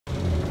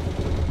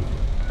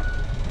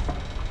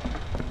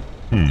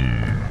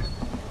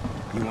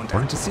You want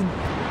Antacin?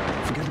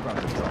 Forget about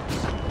the drops.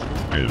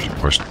 Hey, there's a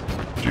question,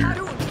 dude.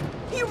 Harun,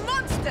 you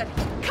monster!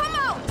 Come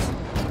out!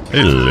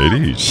 Hey,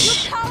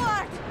 ladies. You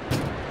coward!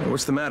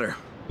 What's the matter?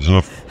 There's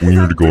enough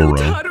wiener to go That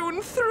brute around.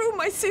 Harun threw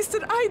my sister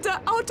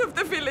Ida out of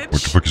the village.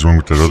 What the fuck is wrong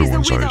with that other She's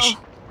one's a widow, eyes?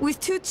 with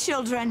 2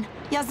 children,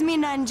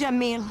 Yasmina and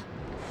Jamil.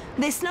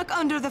 They snuck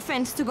under the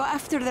fence to go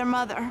after their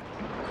mother.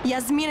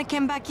 Yasmina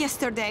came back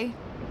yesterday,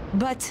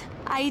 but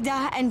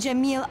Ida and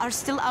Jamil are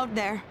still out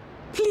there.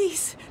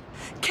 Please,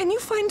 can you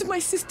find my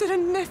sister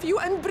and nephew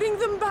and bring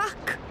them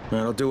back?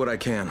 I'll do what I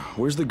can.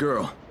 Where's the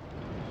girl?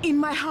 In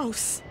my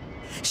house.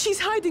 She's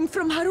hiding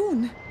from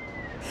Harun.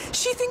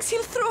 She thinks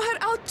he'll throw her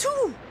out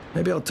too.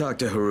 Maybe I'll talk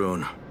to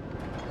Harun.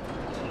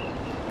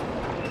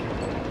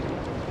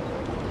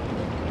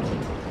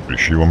 Does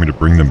she want me to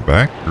bring them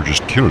back or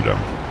just kill them?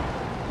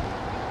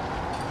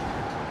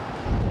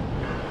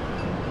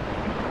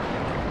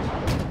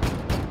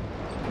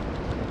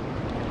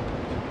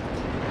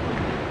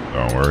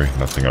 Don't worry,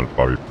 nothing out of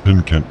Bobby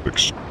Pin can't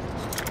fix.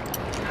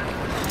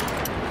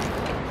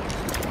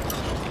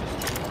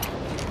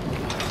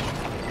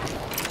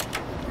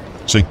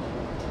 See?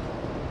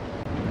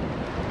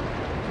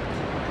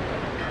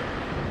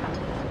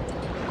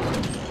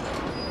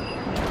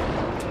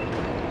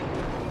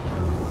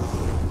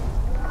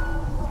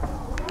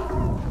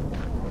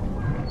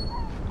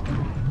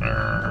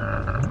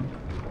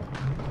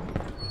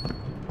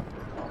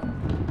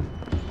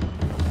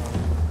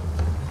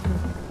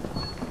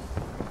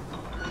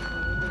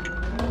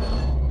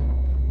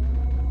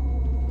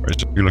 I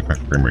just feel like my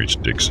frame rate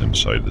sticks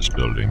inside this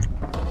building.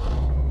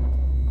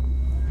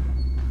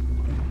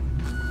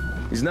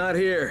 He's not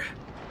here.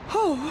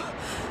 Oh.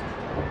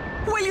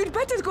 Well, you'd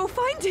better go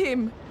find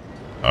him.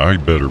 I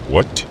better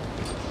what?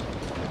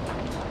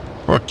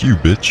 Fuck you,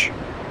 bitch.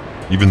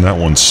 Even that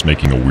one's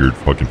making a weird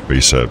fucking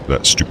face at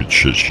that stupid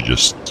shit she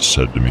just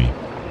said to me.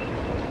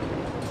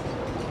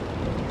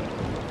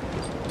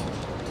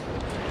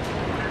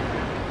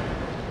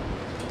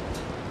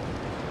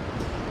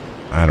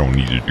 I don't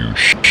need to do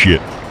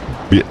shit,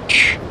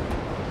 bitch.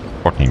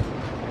 Fucking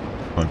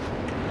cunt.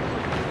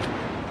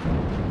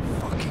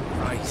 Fucking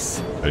Rice.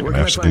 Hey, Where can I can I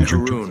have find something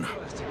to Harun?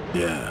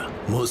 Yeah,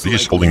 most He's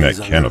likely holding that he's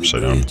can under the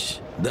upside down. bridge.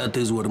 That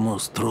is where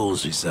most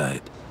trolls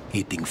reside.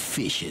 Eating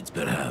fish heads,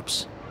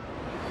 perhaps.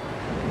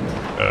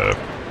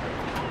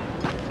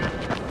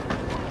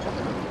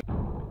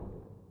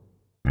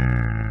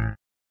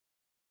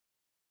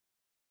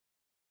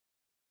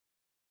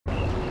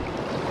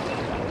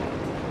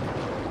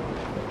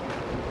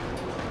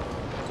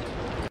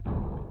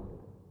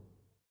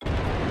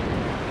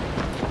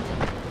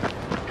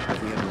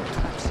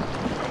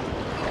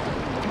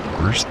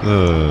 Where's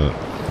the...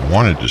 I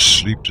wanted to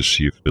sleep to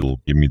see if it'll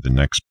give me the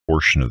next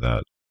portion of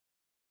that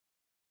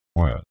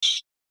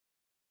quest.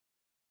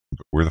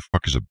 But where the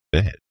fuck is a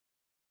bed?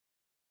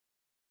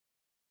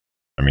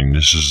 I mean,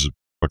 this is a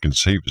fucking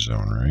safe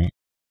zone, right?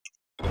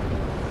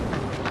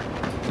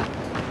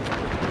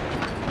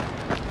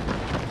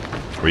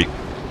 Wait,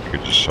 I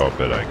just saw a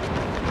bed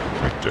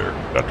icon. Right there,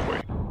 that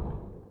way.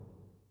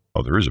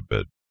 Oh, there is a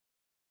bed.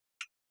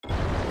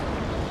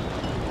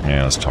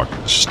 Yeah, let's talk to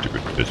this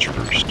stupid bitch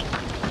first.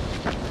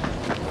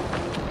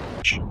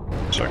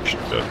 It's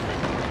actually dead.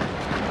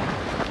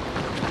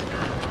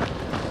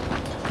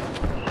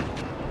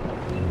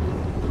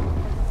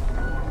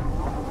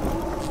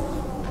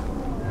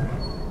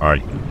 Hi.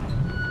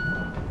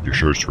 Your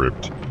shirt's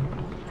ripped.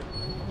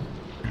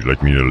 Would you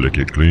like me to lick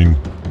it clean?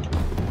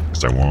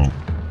 'Cause I won't.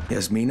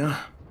 Yasmina?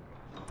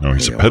 No,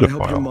 he's Hey, a I wanna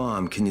help your pedophile.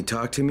 mom. Can you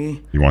talk to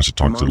me? He wants to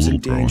talk My to the mom's little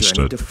in girl danger. I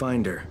instead. need to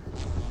find her.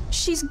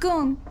 She's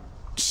gone.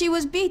 She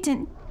was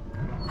beaten.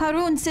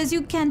 Harun says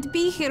you can't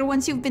be here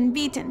once you've been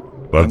beaten.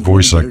 That I'm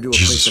voice going like to get her to a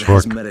Jesus place that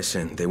has fuck.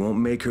 medicine. They won't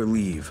make her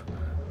leave.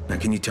 Now,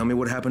 can you tell me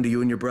what happened to you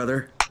and your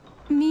brother?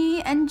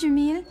 Me and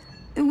Jamil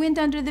went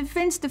under the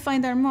fence to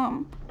find our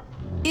mom.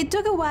 It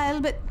took a while,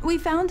 but we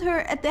found her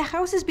at the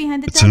houses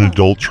behind the It's an tunnel.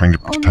 adult trying to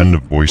pretend to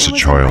voice a there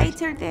was child.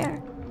 writer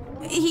there.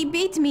 He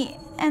beat me,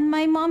 and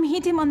my mom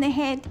hit him on the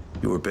head.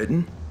 You were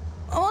bitten?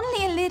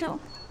 Only a little.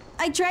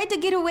 I tried to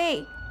get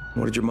away.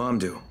 What did your mom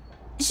do?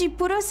 She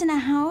put us in a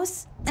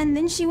house, and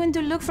then she went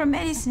to look for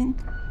medicine.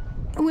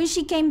 When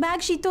she came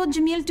back, she told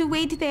Jamil to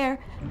wait there,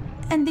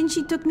 and then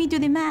she took me to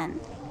the man.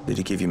 Did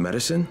he give you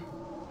medicine?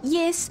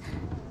 Yes,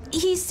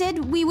 he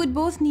said we would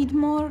both need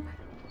more,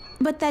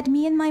 but that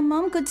me and my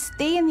mom could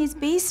stay in his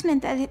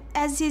basement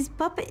as his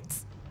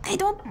puppets. I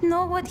don't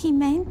know what he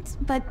meant,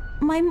 but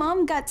my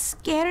mom got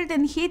scared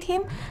and hit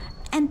him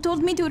and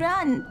told me to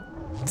run.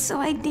 So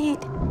I did.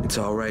 It's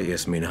all right,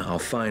 Yasmina. I'll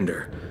find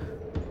her.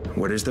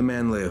 Where does the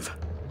man live?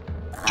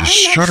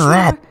 Just I'm not shut her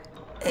up.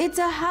 It's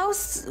a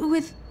house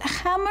with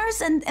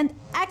hammers and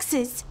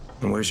axes.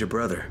 And where's your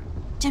brother?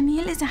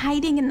 Jamil is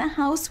hiding in the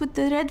house with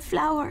the red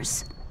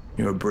flowers.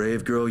 You're a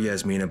brave girl,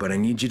 Yasmina, but I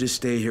need you to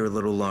stay here a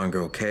little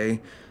longer,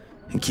 okay?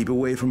 And keep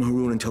away from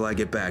Harun until I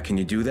get back. Can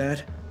you do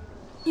that?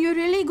 You're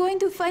really going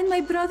to find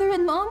my brother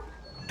and mom?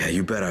 Yeah,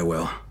 you bet I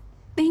will.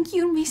 Thank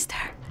you, mister.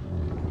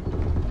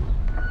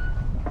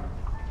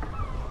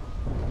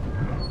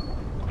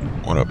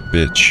 What a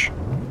bitch.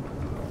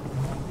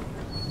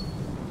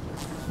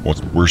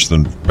 What's worse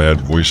than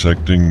bad voice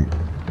acting?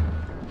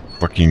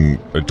 Fucking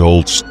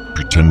adults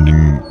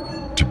pretending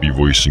to be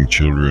voicing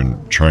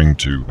children, trying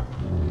to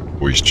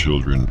voice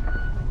children.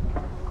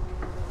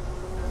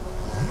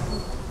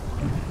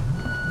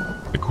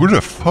 Like, who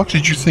the fuck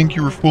did you think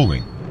you were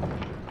fooling?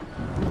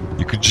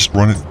 You could just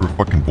run it through a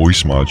fucking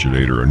voice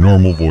modulator, a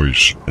normal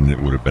voice, and it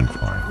would have been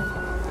fine.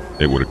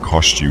 It would have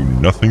cost you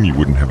nothing. You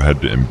wouldn't have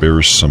had to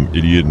embarrass some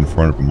idiot in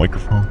front of a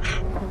microphone.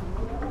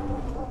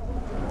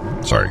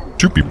 Sorry,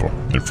 2 people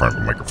in front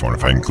of a microphone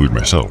if I include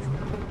myself.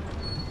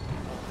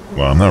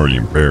 Well, I'm not really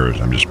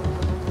embarrassed. I'm just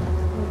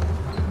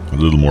a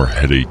little more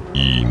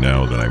headachy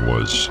now than I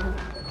was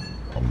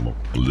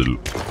a little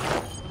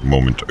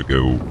moment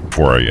ago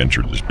before I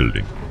entered this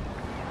building.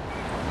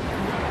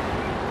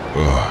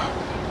 Ugh.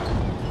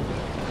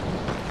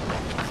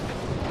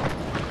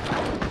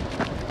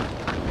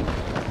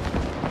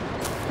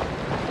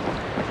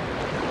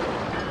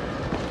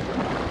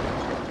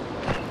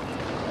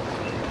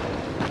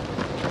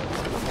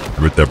 I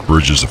bet that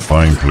bridge is a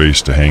fine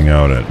place to hang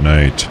out at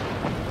night.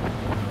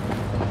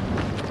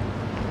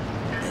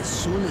 As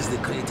soon as the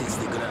crate hits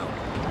the ground,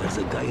 there's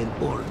a guy in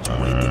orange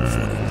waiting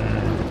for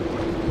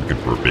it. Looking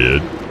for a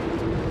bid.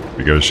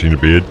 You guys seen a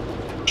bid,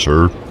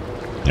 sir?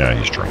 Yeah,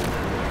 he's drunk.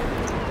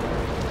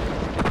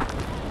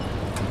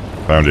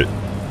 Found it.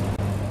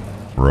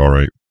 We're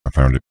alright. I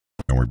found it.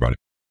 Don't worry about it.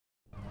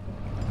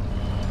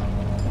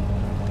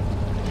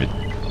 It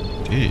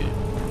did.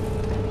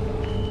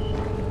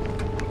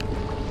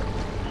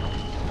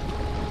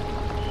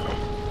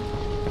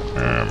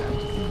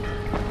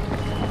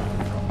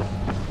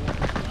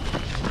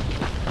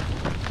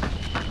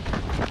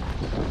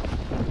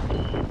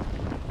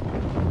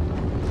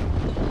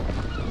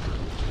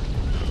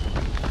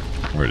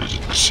 What is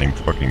it? The same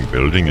fucking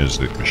building as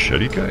the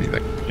machete guy?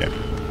 Like, yeah.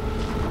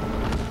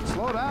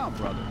 Slow down,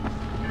 brother.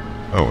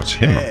 Oh, it's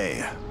him.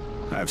 Hey,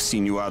 I've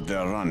seen you out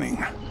there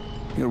running.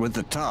 You're with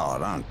the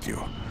tower, aren't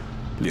you?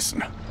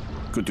 Listen,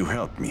 could you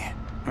help me?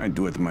 I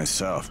do it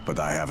myself, but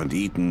I haven't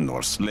eaten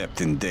or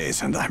slept in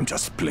days, and I'm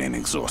just plain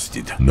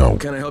exhausted. No. What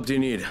kind of help do you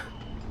need?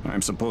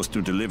 I'm supposed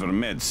to deliver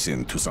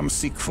medicine to some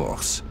sick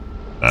folks.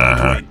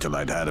 I'd wait till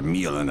I'd had a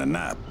meal and a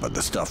nap, but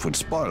the stuff would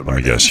spoil by Let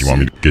me then. guess, you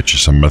want me to get you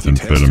some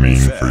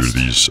methamphetamine for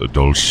these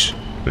adults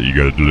that you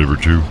gotta deliver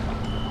to?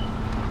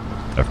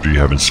 After you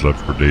haven't slept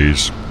for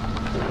days?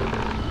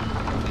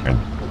 And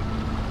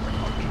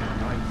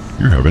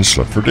you haven't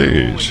slept for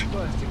days.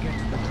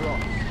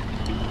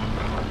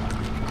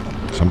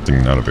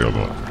 Something not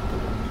available.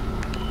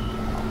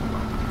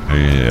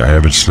 Hey, I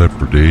haven't slept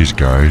for days,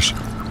 guys.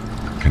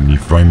 Can you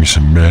find me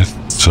some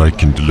meth so I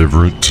can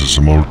deliver it to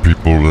some old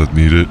people that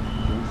need it?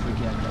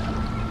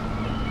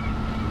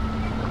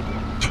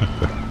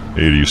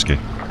 Hey, Ryusuke.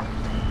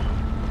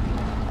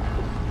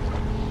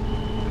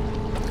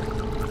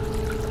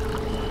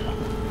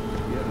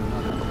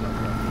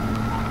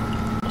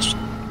 Let's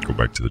go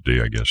back to the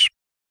day, I guess.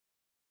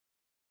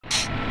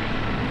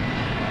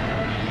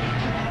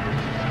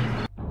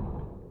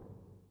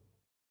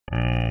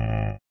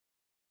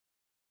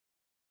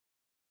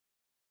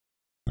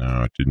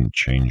 No, it didn't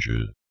change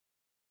it.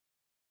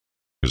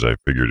 Because I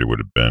figured it would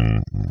have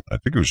been, I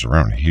think it was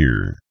around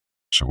here.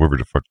 So whoever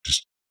the fuck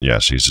just, yeah,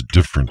 see, it's a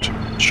different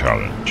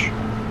challenge.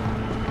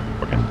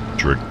 Fucking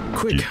trick.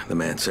 Quick, the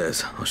man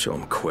says. I'll show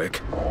him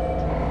quick.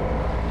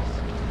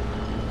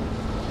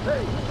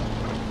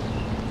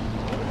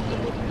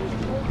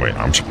 Wait,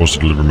 I'm supposed to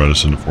deliver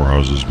medicine to 4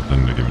 houses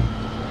within the given...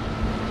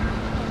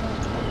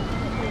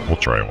 We'll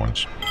try it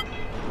once.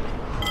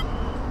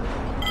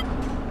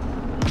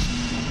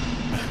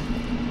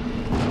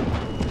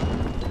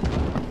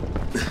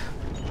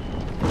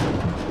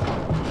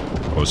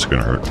 Oh, it's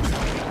gonna hurt.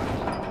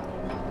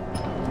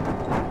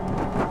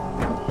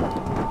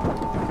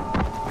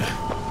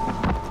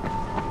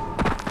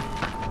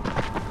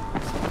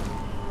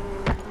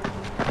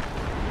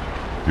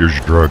 Here's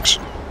your drugs.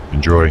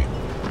 Enjoy.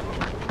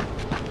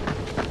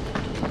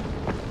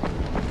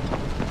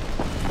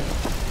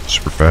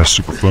 Super fast,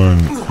 super fun,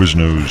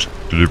 Quiznos,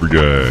 delivery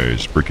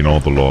guys, breaking all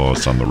the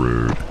laws on the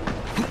road.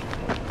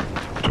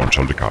 Don't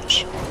tell the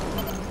cops.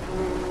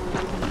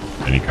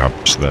 Any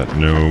cops that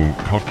know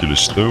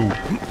calculus, though,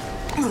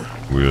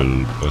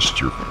 will bust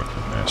your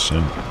fucking ass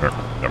in.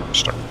 Never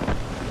start.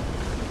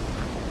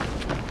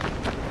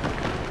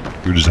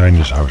 Who designed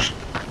this house?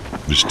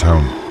 This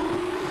town?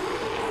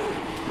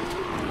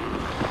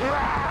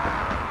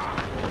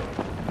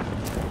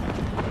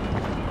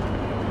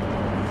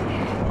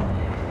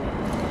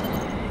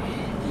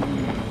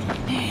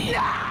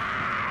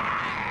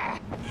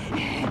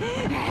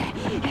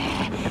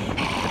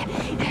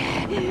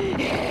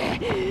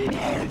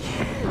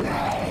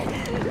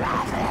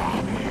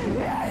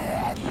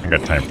 I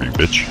got time for you,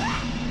 bitch.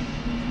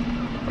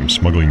 I'm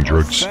smuggling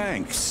drugs.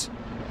 Thanks.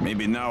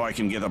 Maybe now I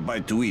can get a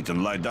bite to eat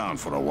and lie down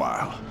for a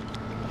while.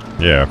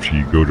 Yeah, after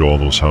you go to all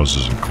those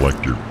houses and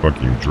collect your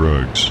fucking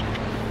drugs.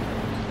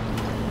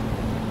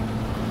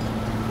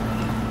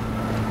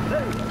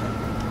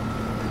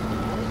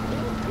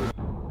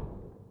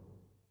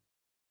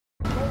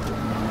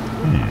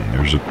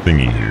 there's a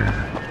thingy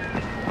here.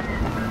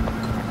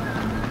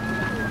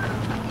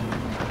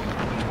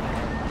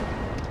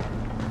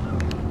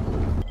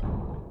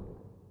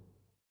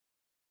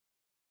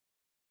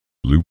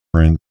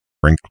 Blueprint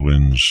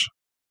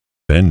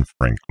Ben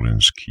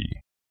Franklin's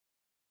key.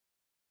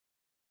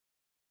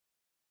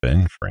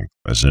 Ben Franklin,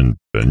 as in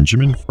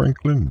Benjamin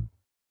Franklin?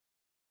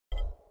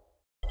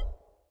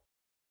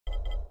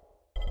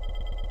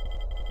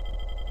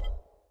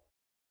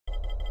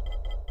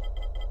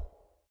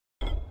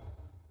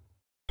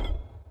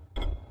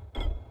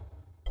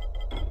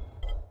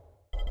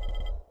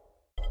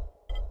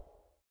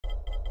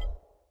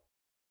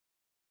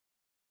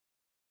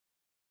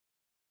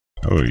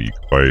 Oh, you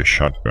can buy a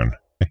shotgun.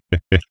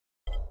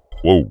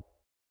 Whoa.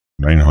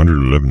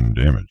 911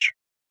 damage.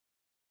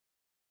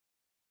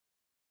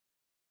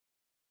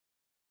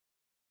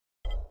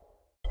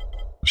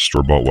 A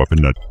store-bought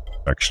weapon that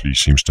actually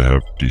seems to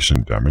have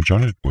decent damage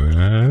on it.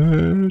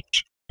 What?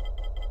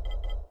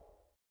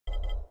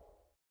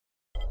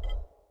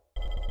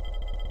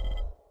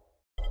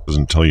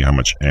 Doesn't tell you how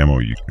much ammo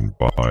you can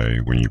buy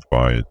when you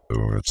buy it,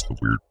 though. That's the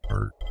weird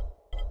part.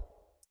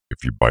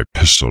 If you buy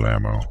pistol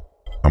ammo,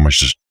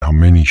 how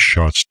many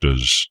shots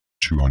does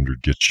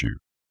 200 get you?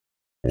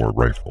 Or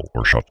rifle,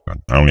 or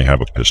shotgun. I only have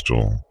a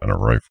pistol and a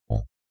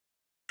rifle.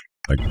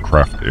 I can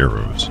craft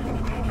arrows.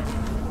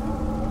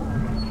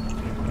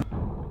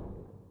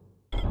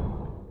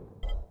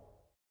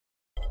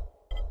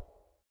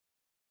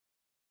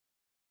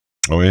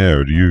 Oh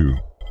yeah,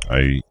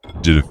 I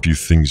did a few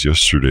things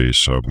yesterday,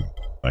 so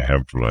I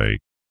have like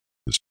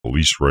this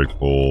police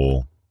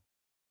rifle,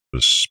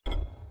 this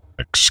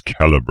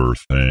Excalibur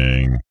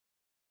thing,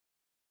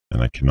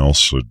 and I can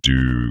also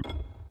do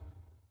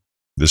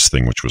this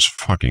thing, which was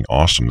fucking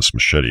awesome, this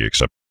machete,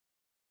 except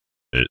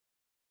it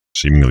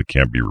seemingly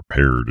can't be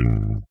repaired,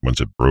 and once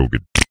it broke,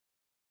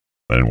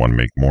 I didn't want to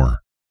make more.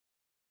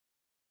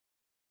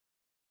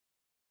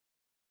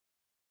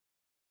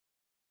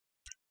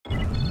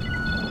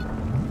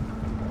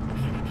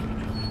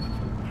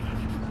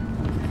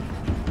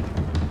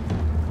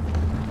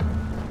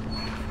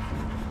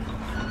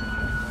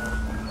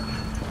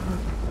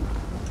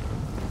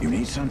 You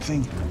need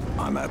something?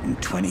 I'm open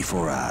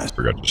 24 hours.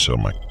 Forgot to sell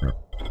my crap.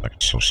 I can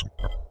sell some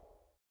crap.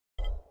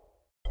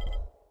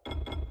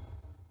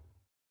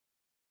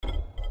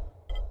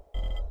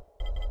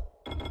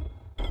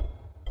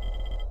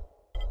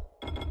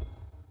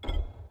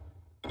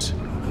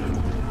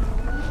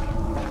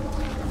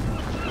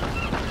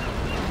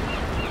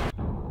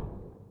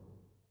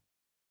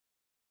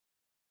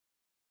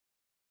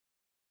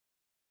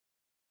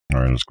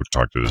 Alright, let's go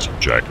talk to this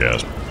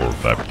jackass before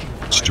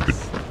that stupid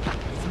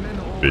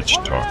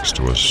bitch talks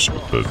to us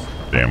with the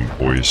damn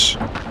voice.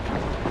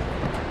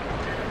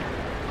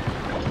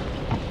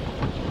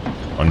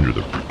 Under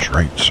the bridge,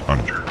 right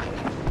under.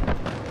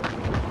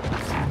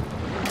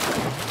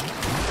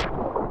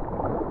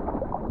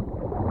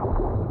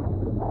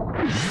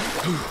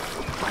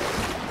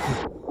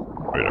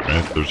 Wait a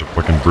minute, there's a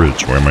fucking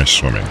bridge. Why am I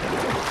swimming?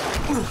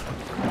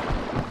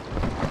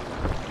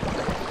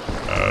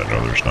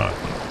 No, there's not.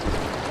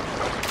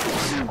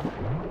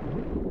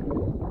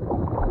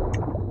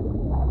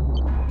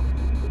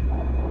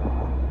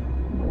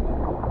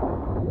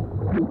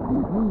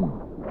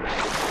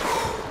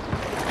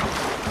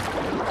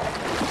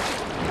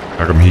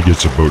 How come he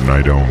gets a boat and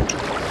I don't?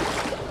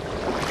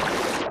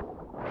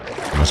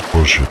 That's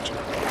bullshit.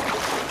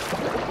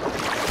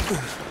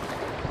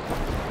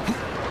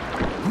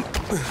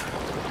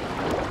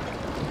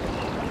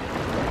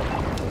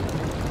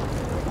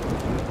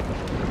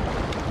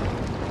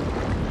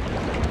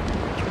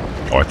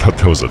 Oh, I thought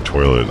that was a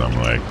toilet. I'm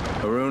like,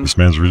 Harun? this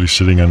man's really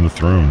sitting on the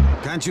throne.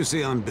 Can't you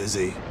see I'm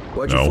busy?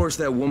 Why'd you force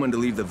that woman to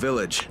leave the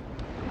village?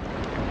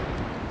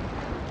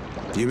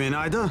 You mean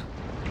Ida?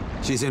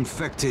 She's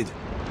infected.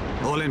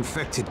 All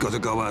infected gotta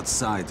go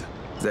outside.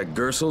 Is that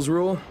Gersel's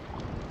rule?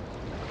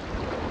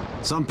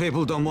 Some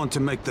people don't want to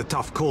make the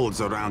tough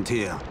calls around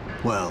here.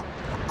 Well,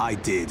 I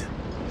did.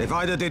 If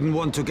Ida didn't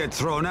want to get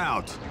thrown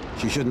out,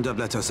 she shouldn't have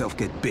let herself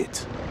get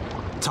bit.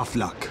 Tough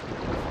luck.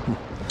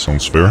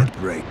 Sounds fair.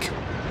 Break.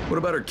 What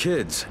about her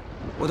kids?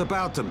 What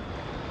about them?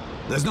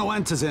 There's no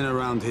Antizin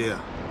around here.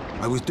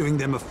 I was doing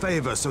them a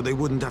favor so they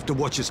wouldn't have to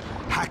watch us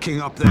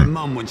hacking up their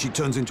mum when she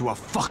turns into a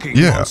fucking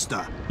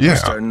monster. Yeah. I'm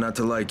starting not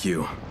to like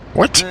you.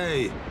 What?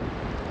 Hey,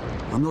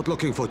 I'm not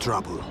looking for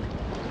trouble.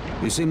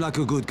 You seem like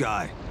a good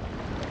guy.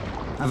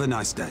 Have a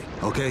nice day,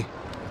 okay?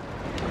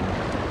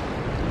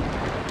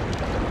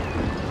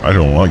 I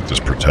don't like this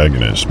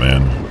protagonist,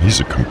 man. He's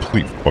a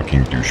complete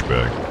fucking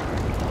douchebag.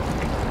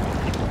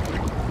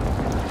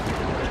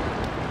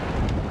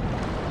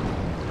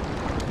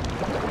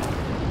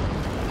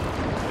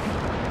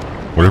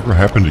 Whatever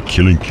happened to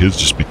killing kids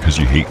just because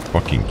you hate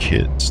fucking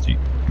kids? Do you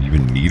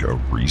even need a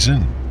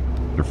reason?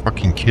 They're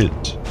fucking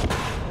kids.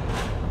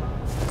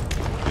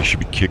 They should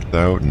be kicked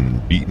out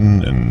and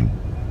beaten, and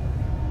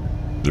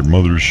their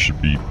mothers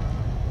should be...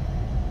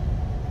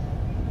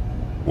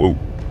 Whoa.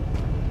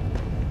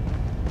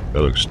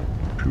 That looks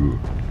cool.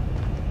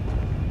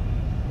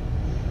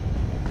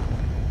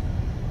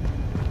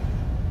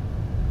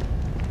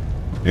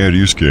 Yeah,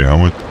 Ryusuke,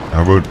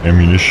 how about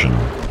ammunition?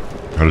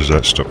 How does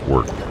that stuff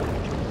work?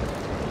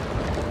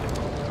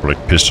 For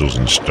like pistols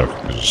and stuff,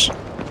 because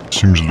it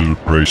seems a little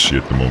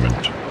pricey at the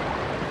moment.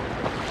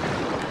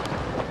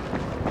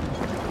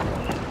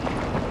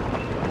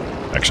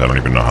 Actually, I don't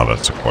even know how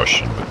that's a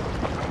question, but...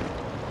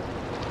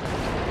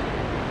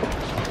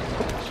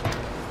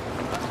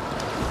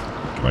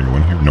 Can I go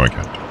in here? No, I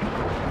can't.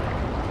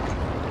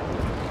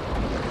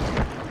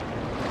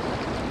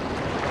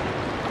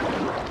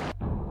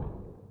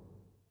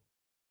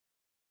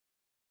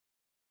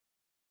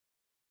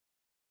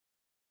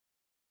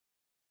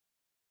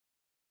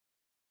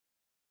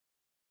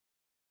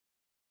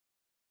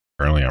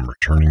 Apparently I'm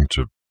returning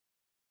to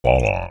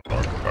Fallout.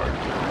 Okay.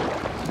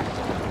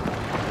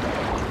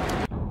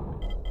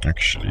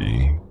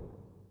 Actually...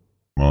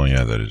 Well,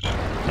 yeah, that is...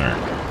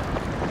 Alright.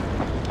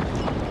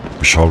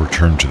 We shall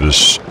return to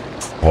this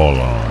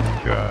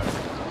Fallout guy.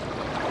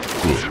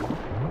 Cool.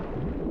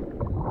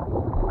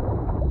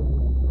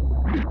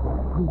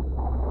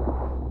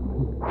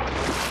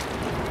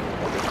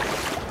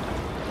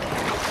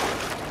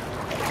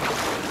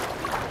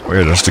 Oh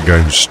yeah, that's the guy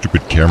whose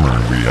stupid camera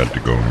we had to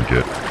go and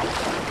get.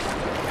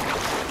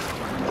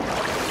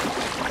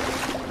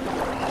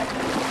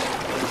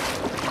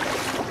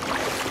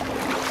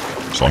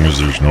 As long as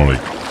there's no,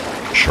 like,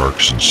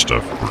 sharks and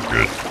stuff, we're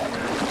good.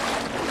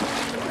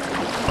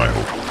 I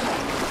hope.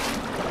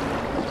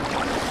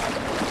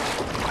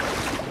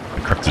 I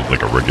crafted,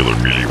 like, a regular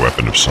melee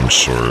weapon of some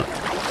sort.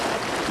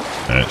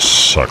 And it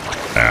sucked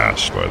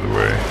ass, by the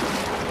way.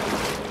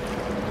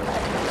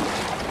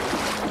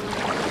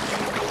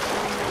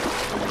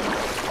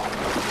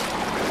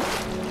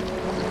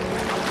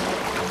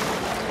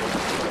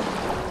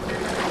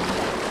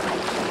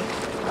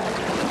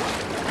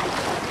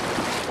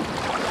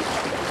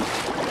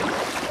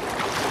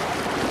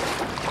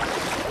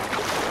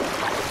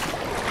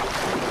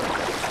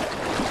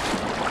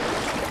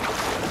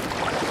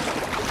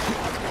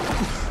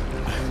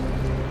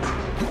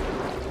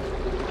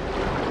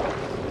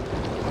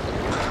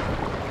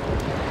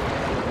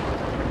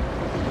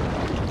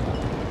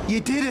 You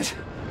did it!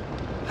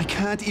 I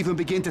can't even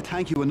begin to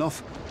thank you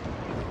enough.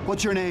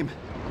 What's your name?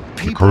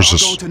 People are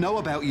going to know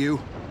about you.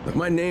 Look,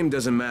 my name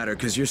doesn't matter,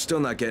 because you're still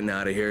not getting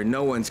out of here.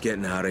 No one's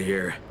getting out of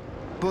here.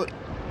 But...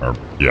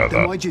 yeah,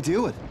 then why'd you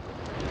do it?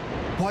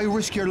 Why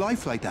risk your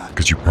life like that?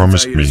 Because you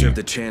promised me... You deserve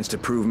the chance to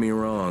prove me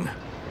wrong.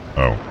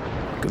 Oh.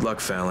 Good luck,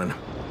 Fallon.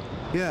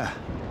 Yeah.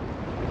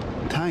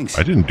 Thanks.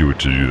 I didn't do it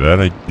to do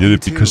that. I did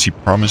it because he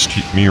promised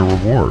me a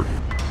reward.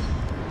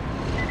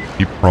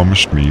 He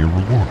promised me a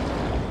reward.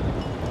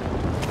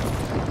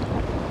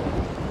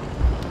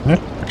 Yeah,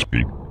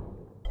 XP.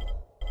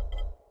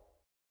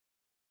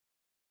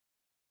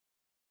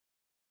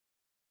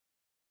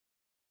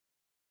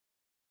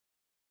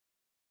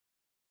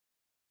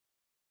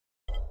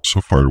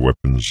 So far, the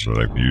weapons that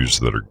I've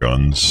used that are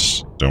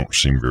guns don't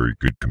seem very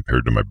good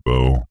compared to my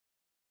bow.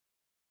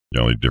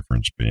 The only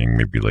difference being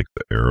maybe like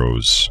the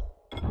arrows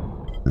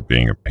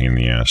being a pain in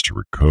the ass to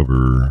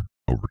recover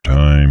over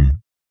time.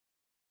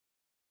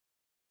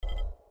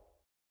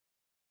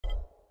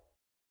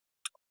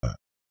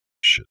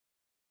 Shit.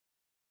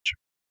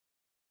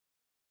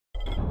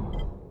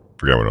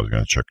 Forgot what I was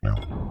gonna check now.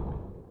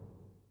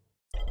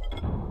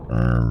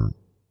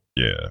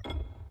 Yeah.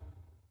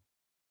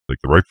 Like,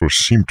 the rifle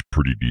seemed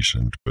pretty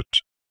decent, but...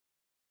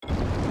 You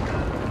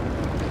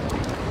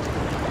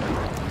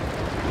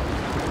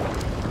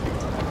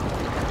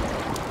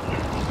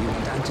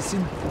want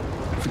Anticin?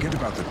 Forget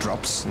about the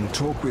drops and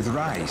talk with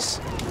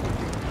Rais.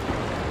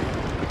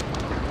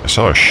 I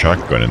saw a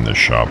shotgun in this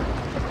shop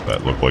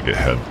that looked like it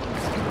had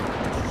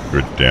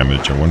good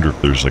damage. I wonder if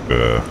there's like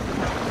a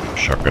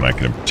shotgun I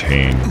can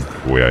obtain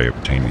the way I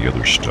obtain the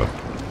other stuff.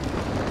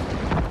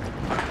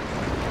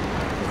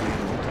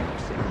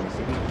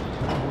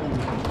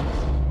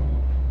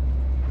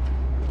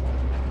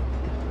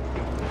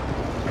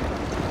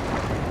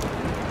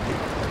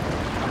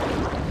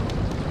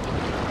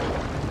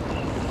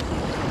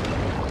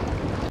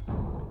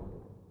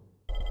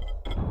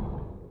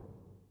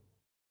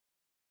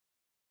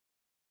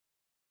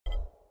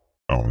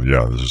 Oh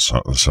yeah, this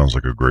sounds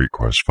like a great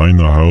quest. Find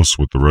the house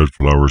with the red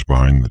flowers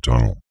behind the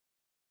tunnel.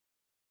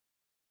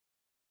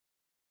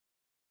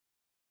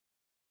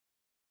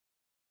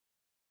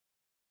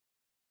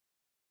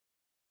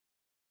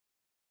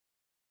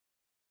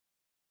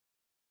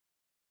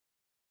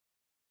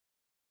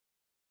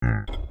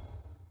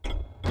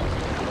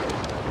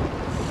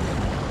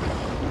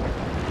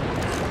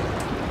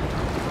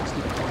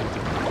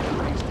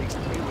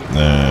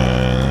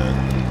 Then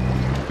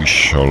we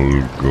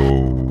shall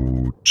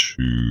go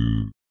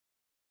to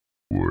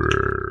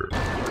where?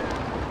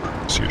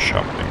 I see a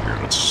shop thing here.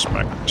 Let's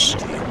smack this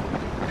up.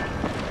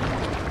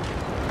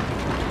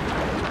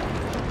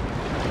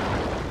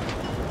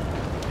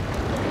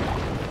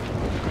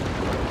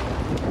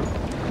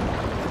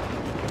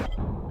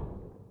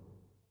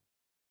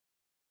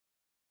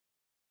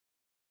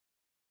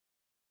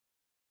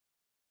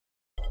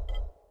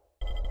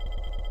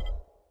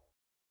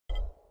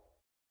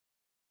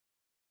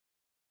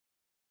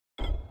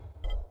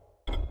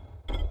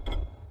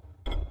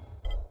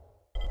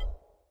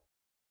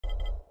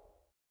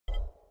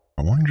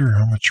 I wonder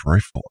how much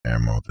rifle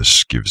ammo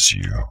this gives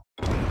you.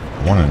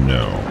 I want to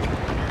know.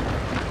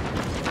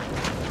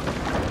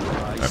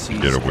 I have to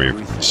get away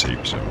from the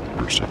safe zone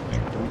first, I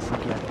think.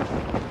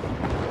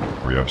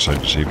 Are we outside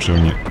the safe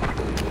zone yet?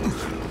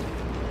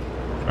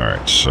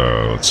 Alright,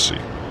 so let's see.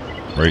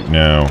 Right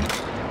now,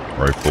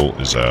 rifle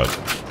is at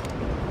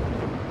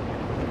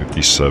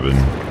 57.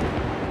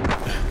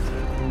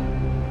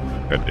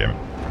 God damn it.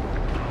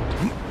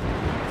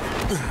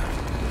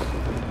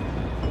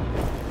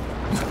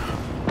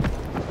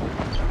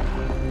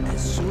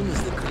 As soon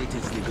as the crate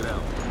hits the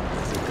ground,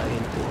 there's a guy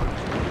in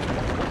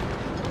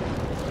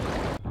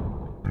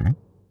board.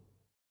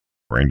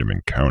 Random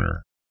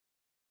encounter.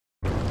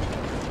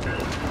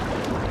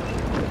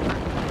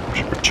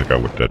 Should go check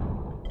out what that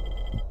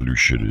blue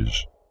shit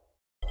is.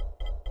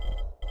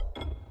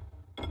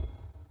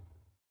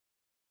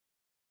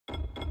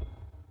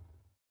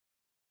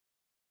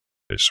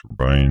 Okay, so we're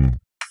buying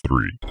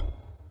 3.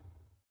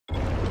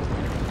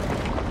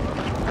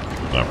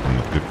 Not from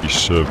the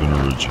 57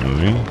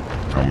 originally.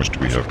 How much do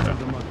we have now?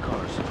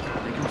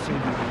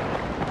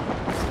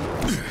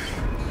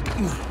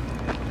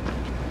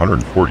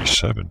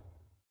 147.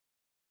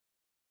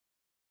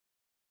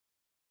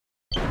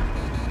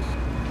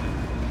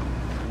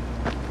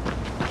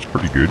 That's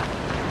pretty good.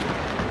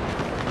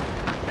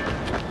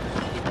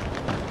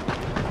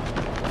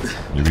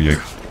 Maybe I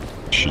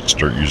should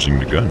start using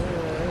the gun.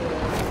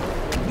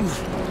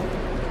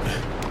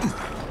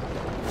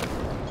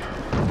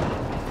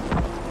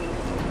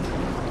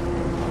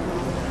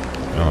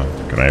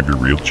 Can I have your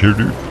wheelchair,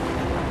 dude?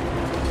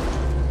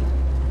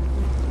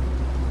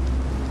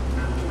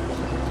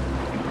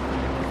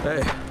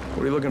 Hey,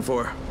 what are you looking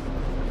for?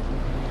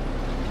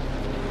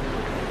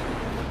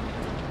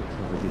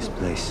 Over this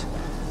place.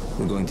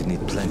 We're going to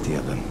need plenty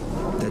of them.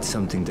 That's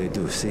something they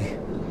do, see?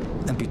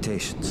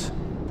 Amputations.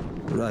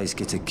 Rise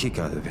gets a kick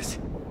out of it.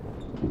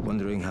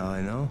 Wondering how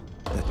I know?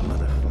 That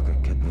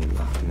motherfucker kept me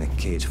locked in a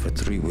cage for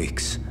 3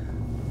 weeks.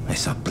 I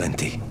saw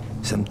plenty.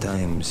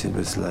 Sometimes it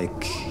was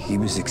like he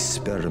was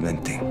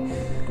experimenting.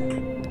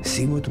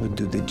 See what would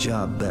do the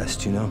job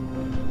best, you know?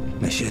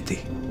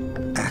 Machete,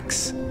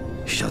 axe,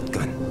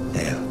 shotgun,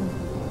 hell.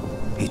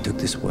 He took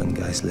this one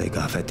guy's leg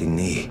off at the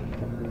knee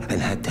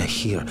and had to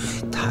hear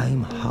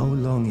time how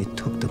long it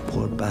took the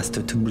poor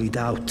bastard to bleed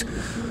out.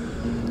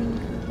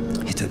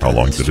 How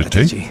long did it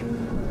take?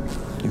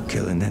 You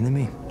kill an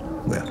enemy,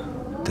 well,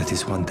 that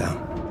is one down.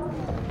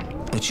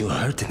 But you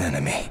hurt an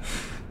enemy.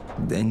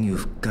 Then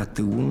you've got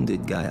the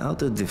wounded guy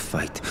out of the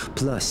fight.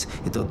 Plus,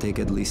 it'll take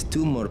at least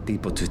 2 more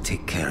people to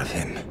take care of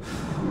him.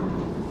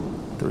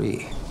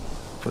 3,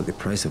 for the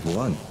price of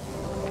 1.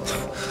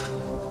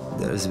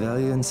 There's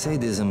value in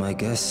sadism, I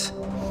guess,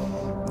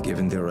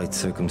 given the right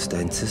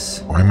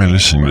circumstances. Why am I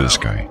listening to this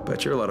guy?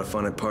 Bet you're a lot of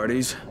fun at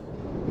parties.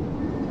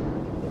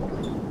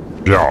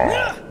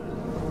 Yeah.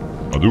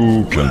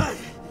 Hadouken.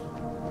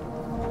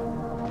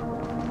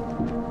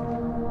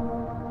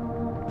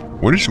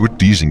 What is with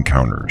these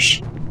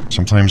encounters?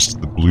 Sometimes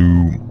the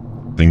blue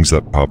things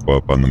that pop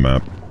up on the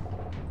map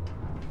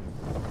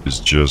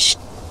is just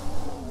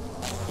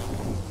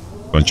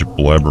a bunch of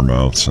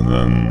blabbermouths and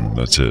then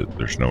that's it.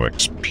 There's no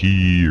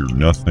XP or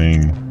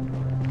nothing.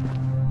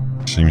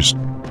 Seems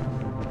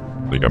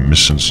like I'm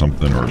missing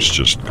something or it's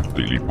just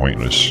completely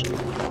pointless.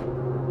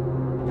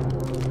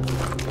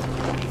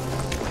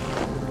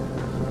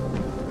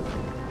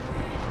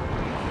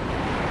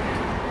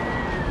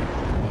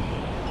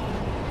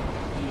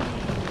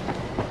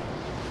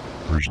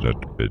 Where's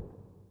that bit? I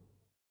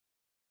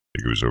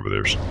think it was over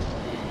there.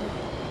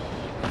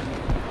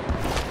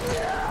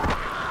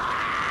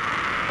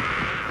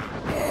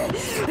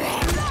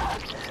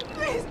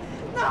 Please,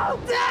 no!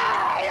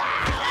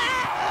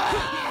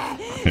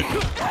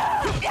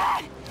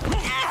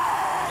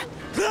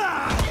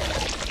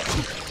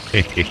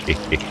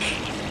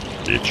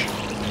 Bitch.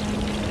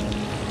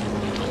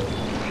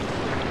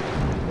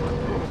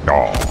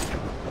 Yaw.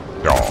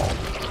 Yaw.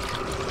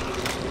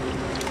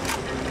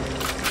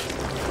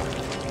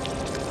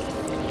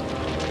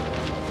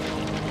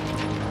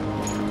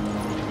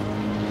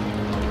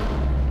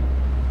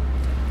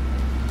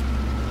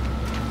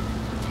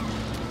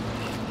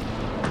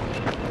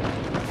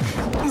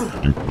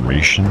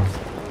 Information?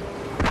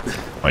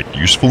 Like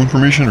useful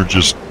information or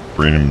just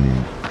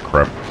random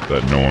crap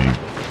that no one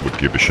would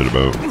give a shit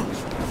about?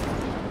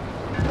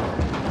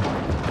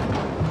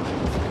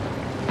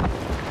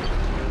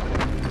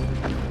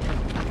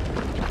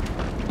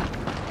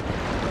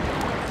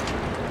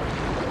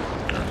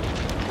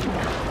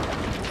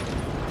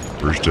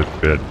 Where's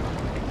that bed?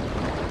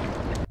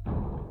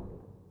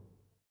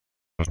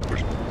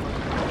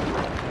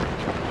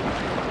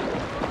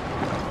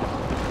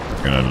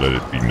 I'm gonna let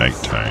it be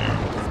nighttime.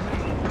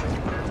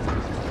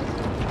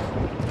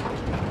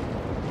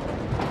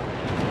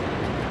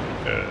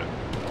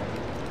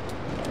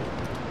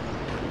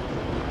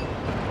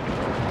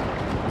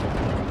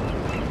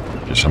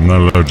 Guess I'm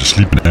not allowed to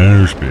sleep in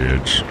ours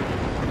beds.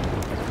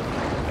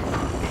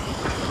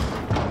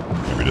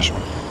 Maybe this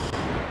one.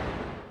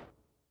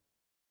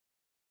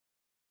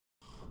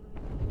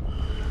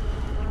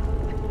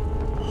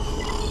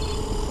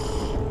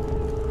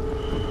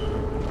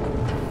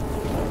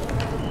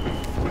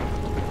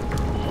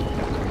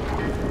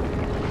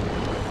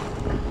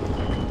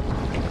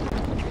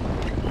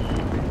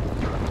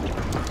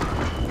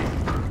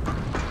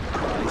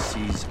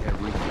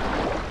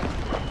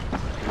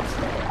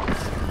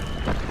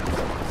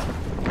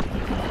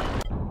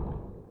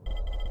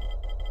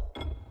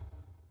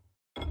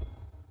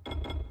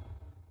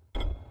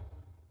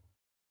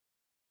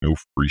 No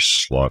free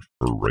slot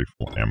for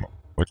rifle ammo.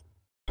 What?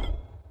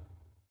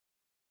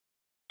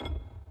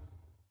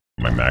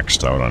 Am I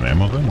maxed out on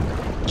ammo then?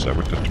 Is that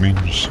what that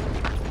means?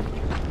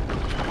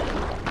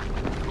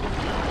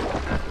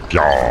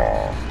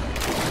 Yeah!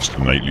 It's the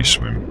nightly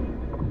swim.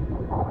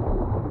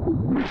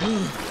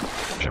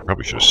 I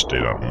probably should have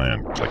stayed on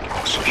land because I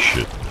can't see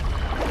shit.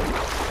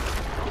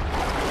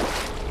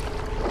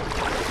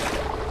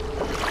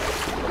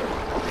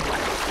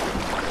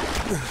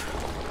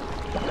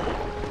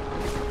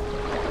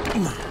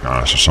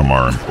 So some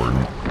are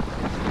important.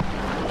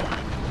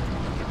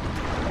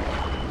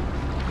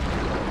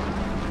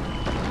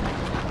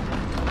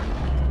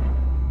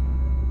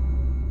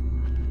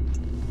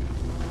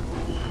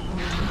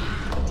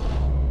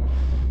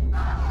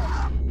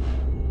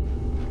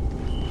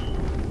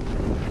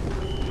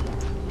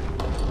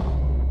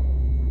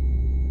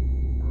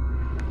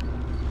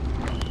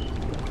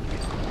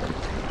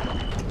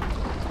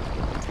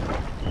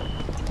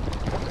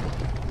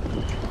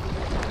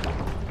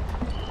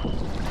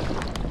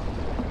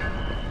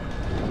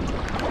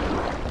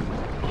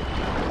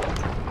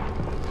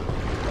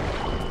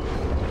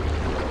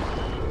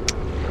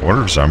 I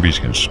wonder if zombies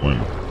can swim.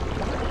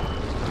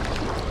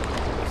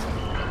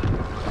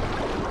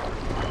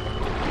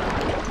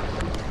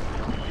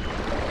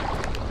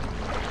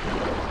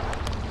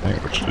 Hey,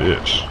 what's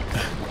this?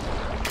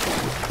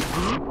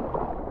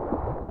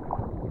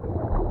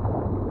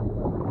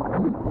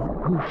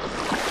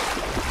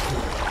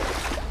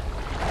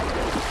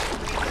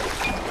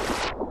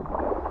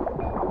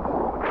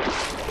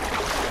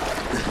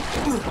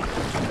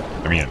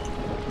 Come in.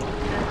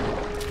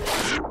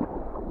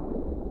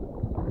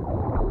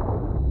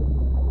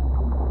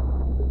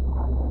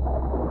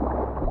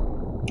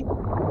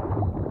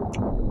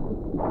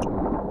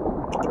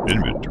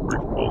 Inventory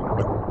full.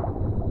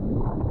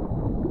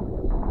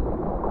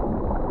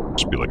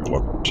 Must be like a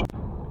weapon.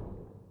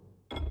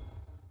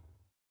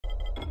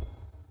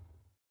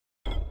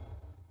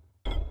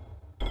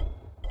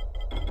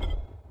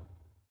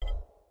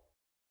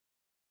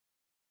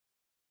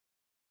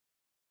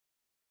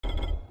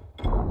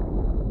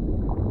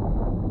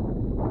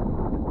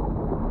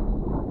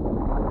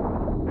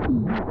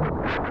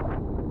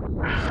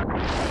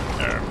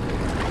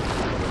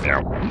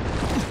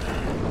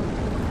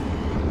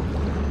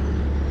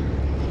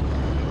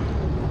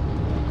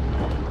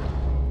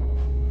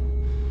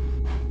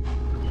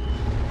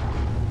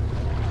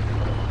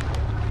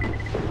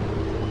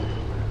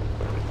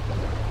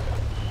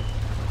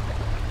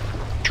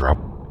 Drop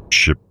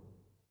ship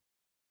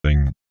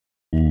thing.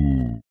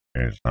 Ooh,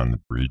 and it's on the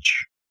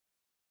bridge.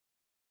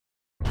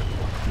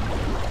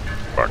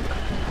 Fuck.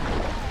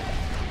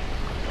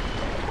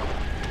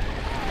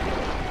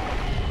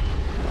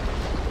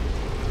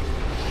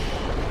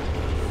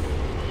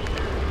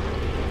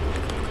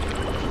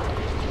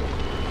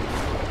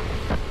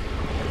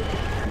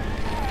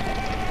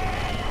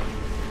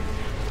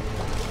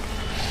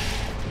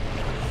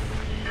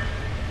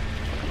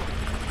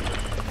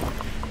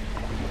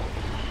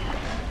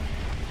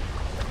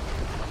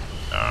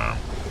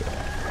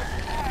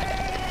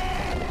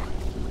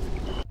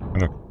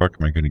 How the fuck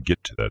am I gonna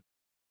get to that?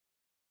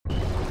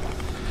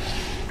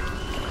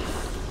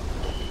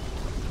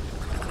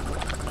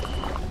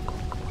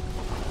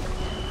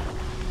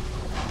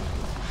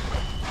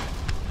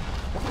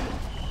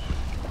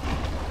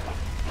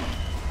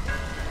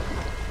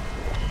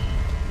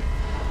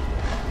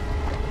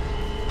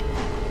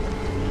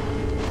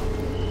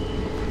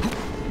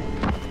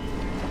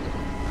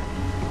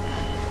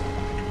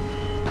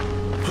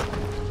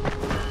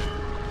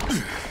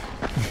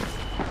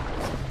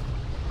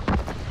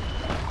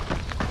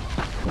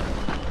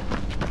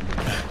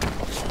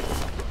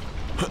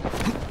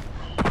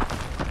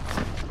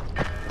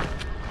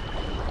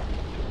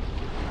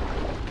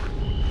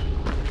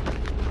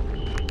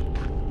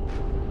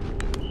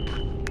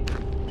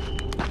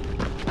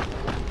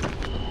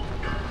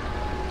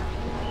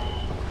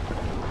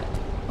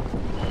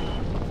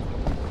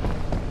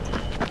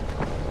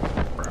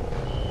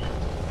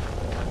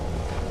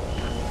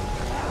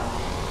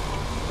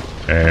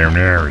 Oh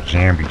no, it's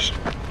zombies.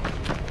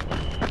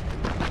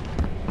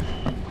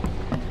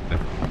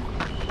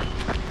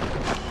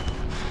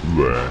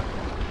 Bleh.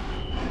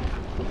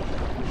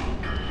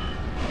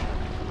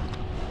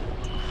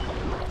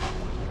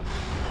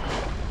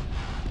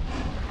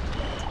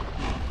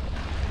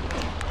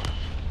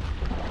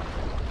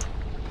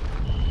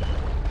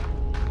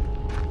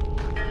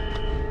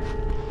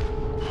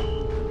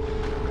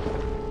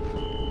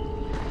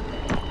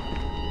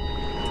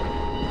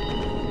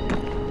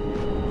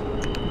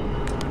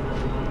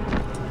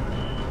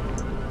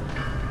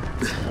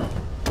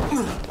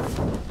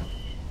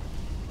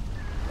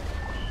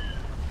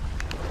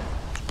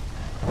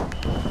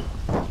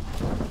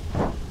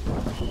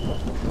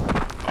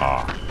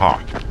 Aha.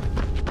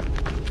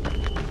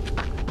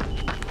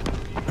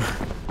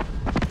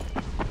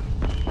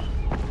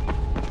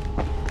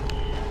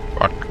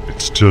 Fuck,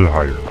 it's still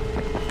higher.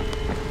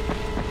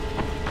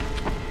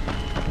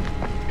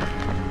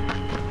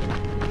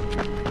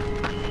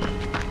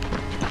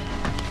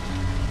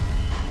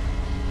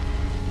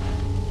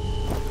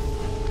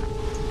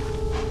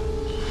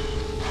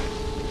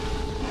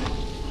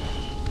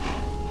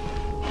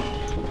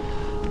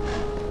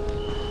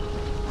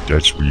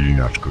 That's really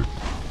not good.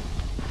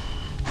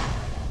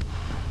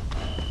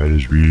 That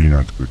is really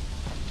not good.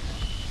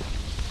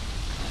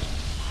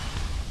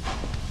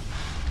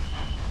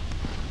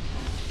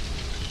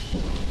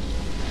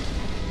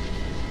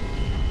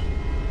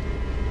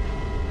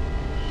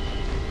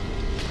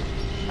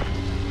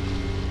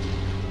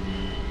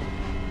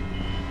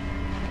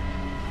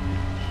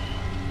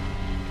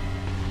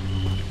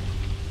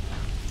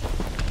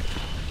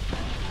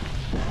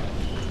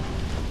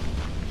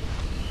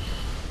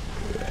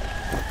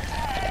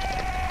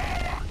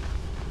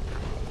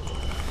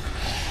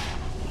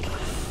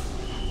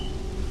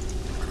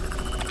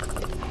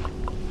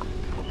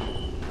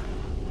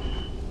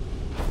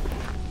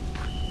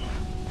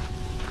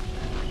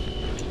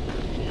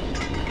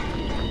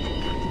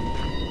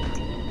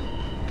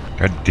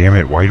 God damn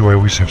it, why do I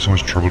always have so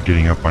much trouble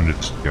getting up onto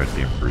this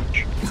goddamn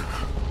bridge?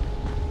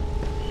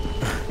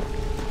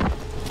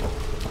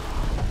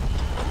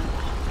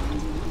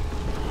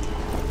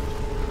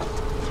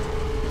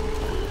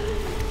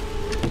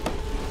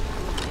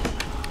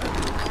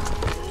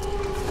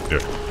 Yeah,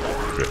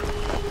 good.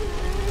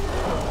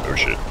 Oh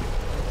shit.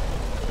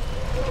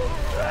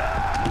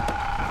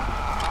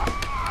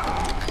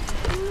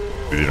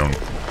 They don't...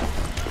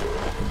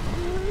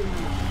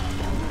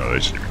 Oh, they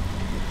see me.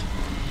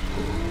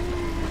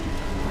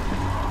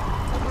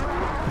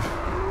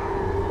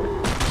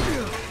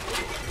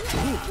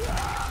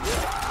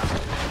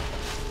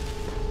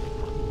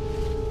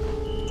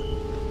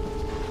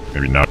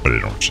 Maybe not, but I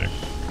don't see.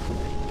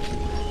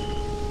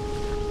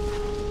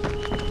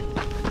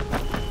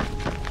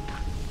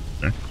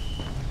 Okay.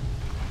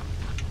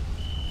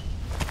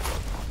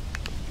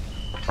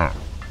 Huh.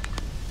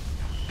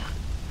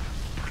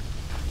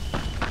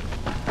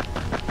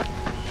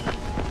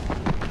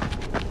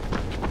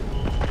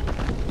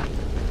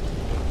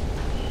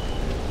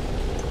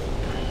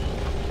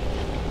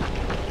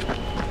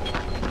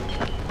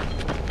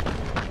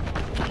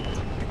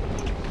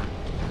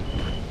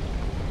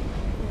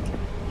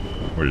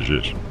 What is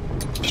this?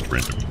 Just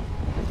random.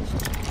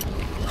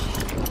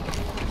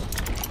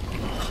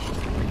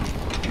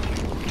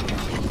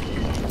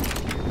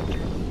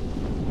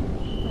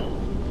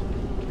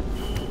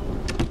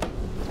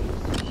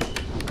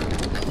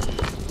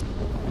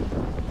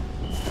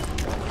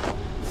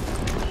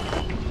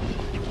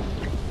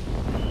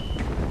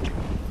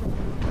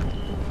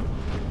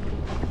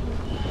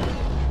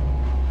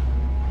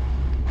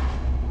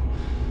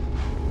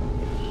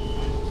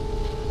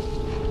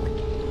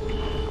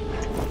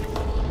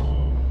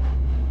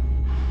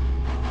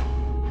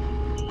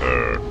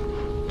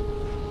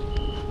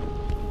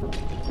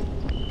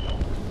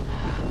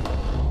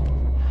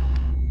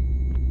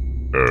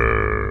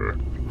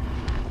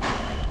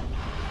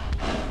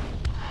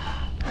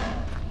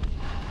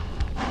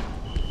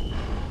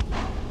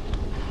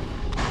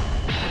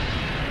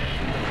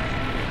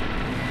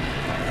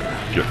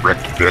 Get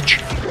wrecked, bitch.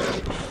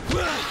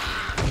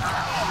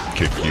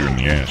 Kick you in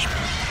the ass.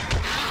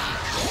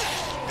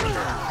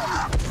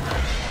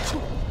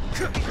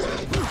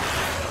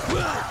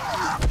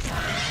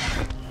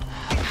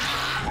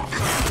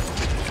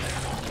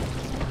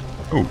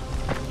 Oh,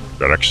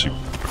 that actually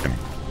fucking...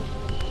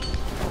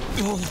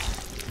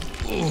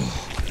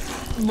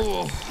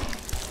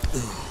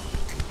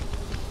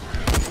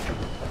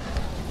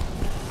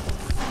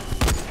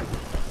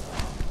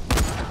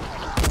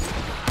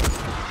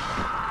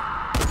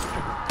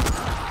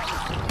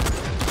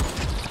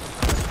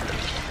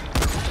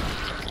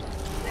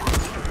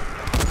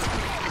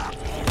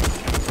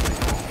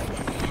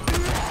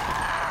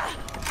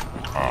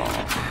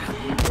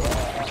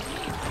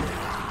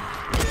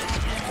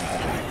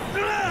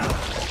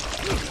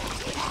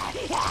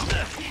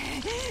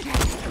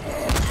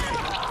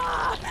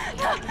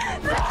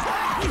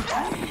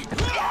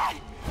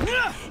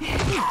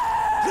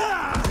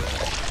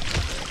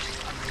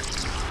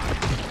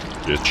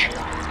 Bitch.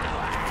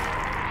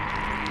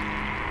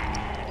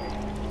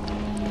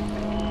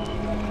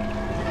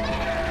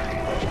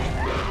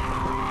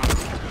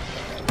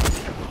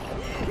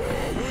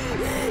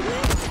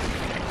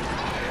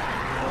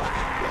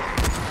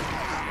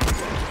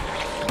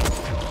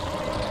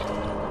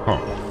 Huh.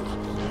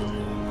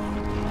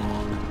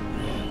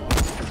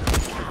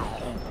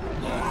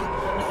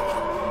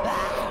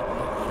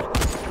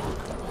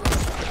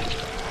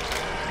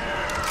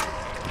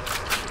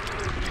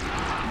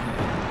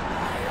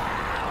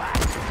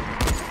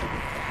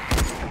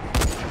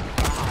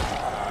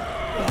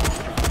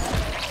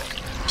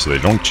 So they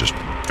don't just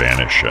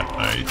vanish at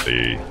night,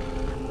 they...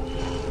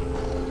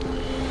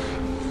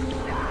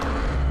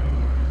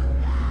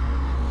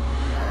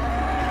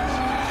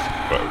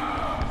 Whoa.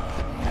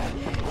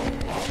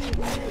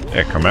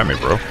 Yeah, come at me,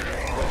 bro.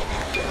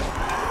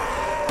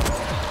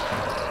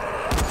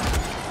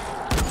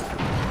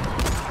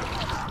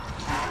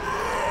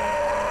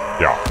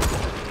 Yeah.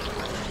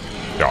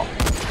 Yeah.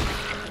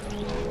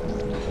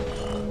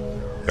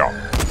 Yeah.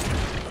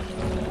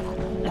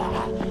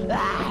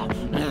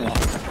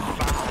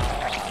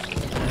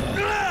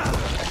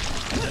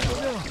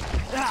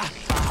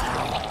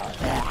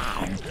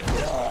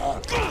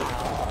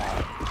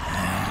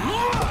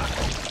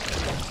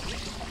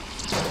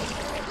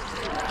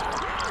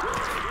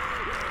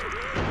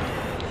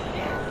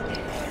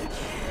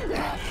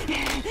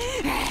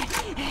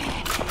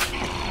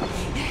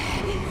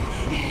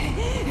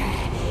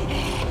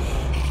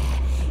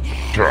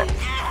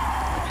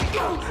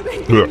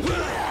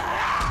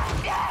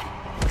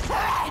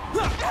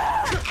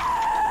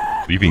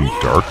 Leaving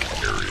dark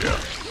area.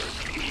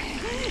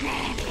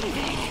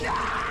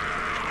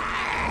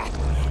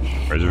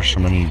 Why is there so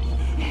many?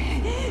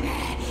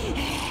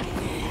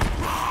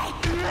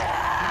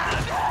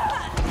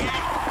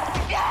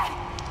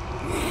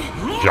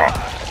 Yeah.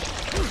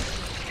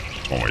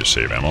 One way to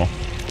save ammo,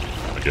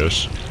 I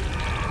guess.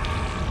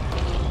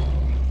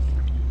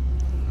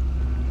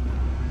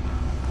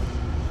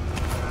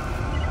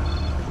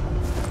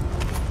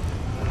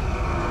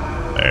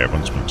 I have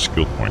unspeak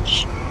skill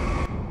points.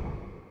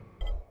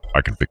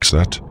 I can fix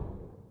that.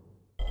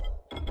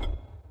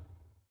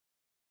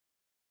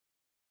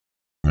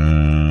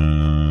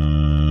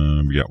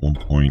 We got 1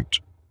 point.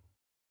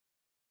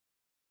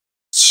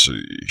 Let's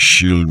see.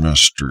 Shield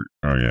Master.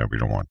 Oh yeah, we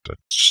don't want that.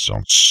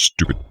 Sounds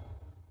stupid.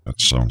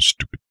 That sounds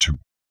stupid too.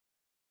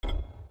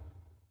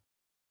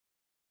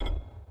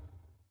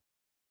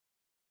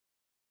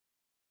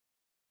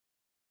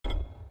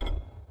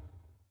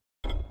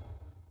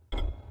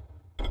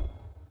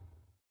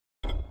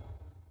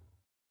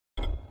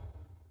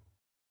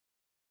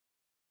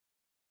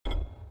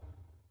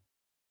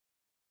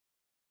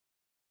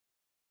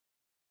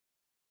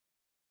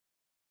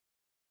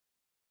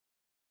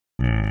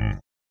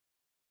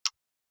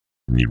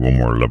 Need one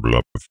more level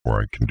up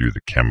before I can do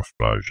the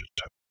camouflage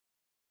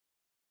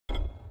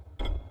attack.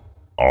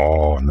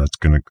 Oh, and that's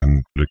gonna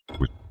conflict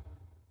with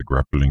the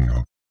grappling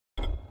hook.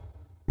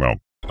 Well,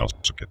 I'll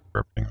also get the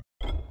grappling hook.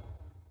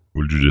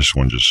 We'll do this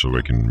one just so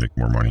I can make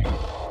more money.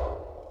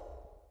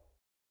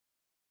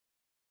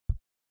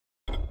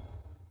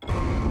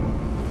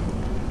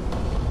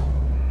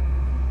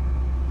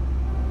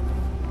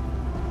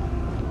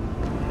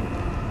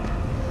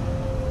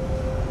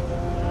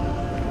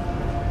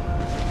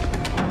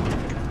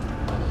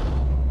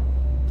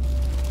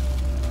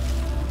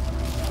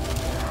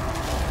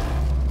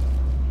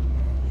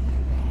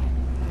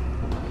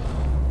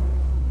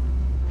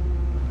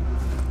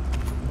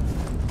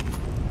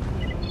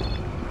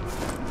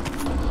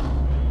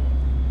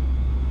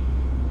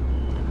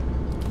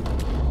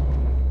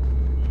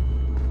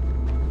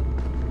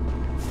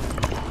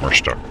 More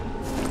stuff.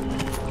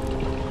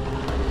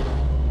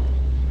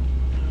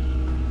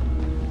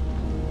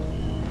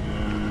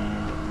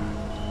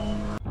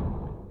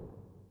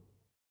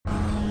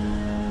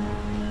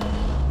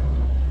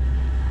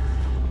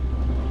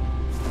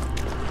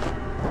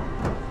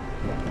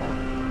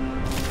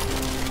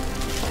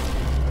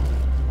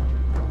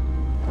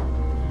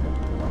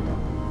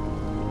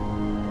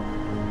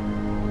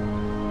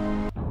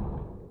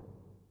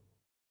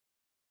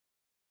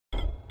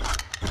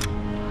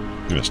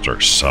 I'm gonna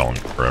start selling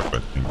crap, I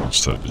think,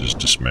 instead of just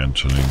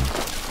dismantling.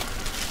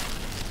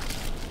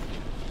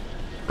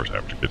 First I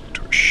have to get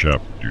to a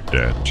shop to do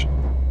that.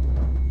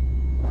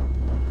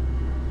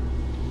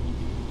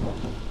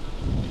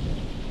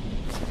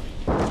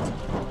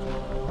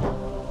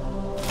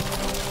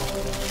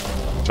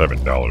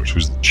 $7.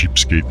 Who's the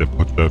cheapskate that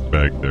put that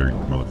bag there, you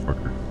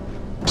motherfucker?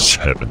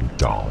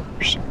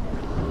 $7.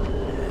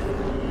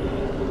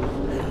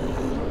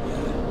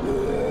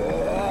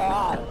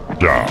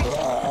 Yeah.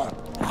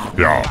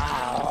 Yeah.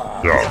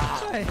 Yeah.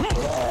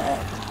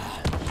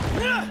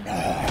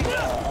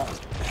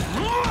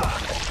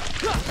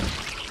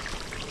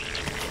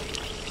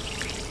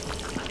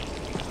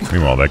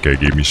 Meanwhile, that guy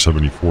gave me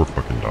 74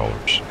 fucking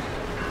dollars.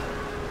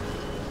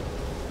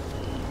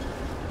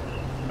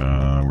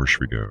 Where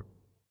should we go?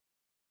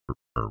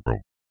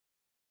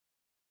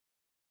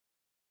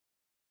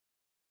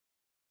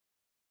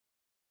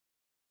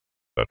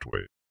 That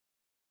way.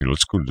 Okay,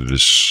 let's go to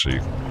this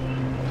safe.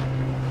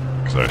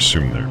 Because I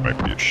assume there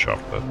might be a shop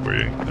that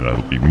way, and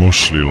that'll be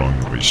mostly along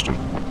the wasted.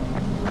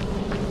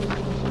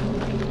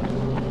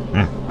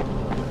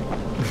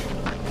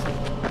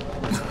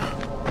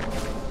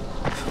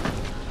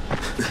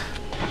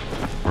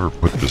 Or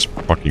put this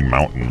fucking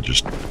mountain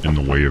just in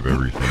the way of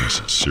everything. It's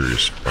a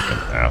serious fucking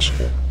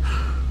asshole.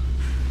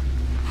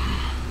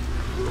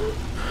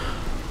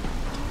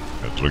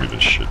 Let's look at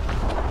this shit.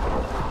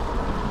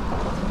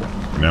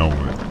 Now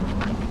what?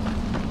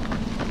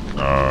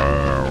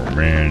 Oh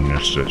man,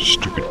 that's that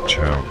stupid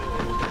town.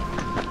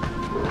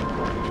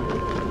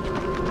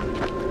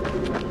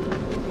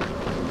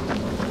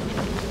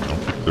 I don't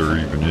think there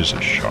even is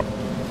a shop.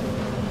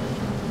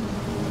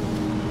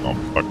 Oh,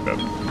 fuck that.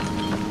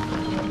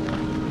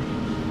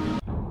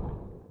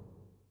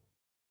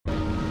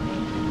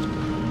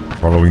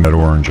 Following that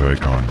orange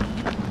icon.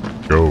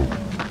 Go.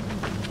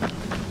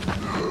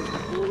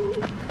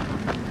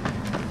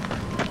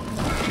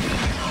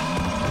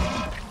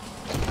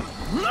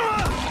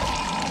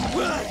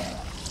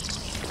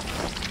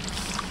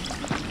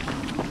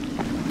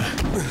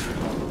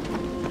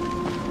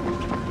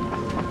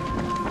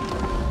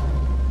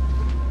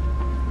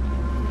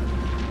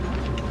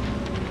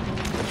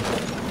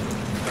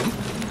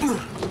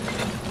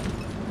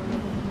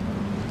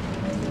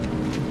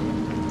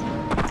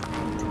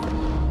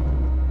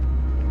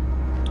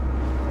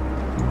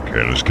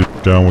 Okay, let's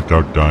get down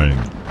without dying.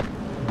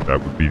 That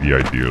would be the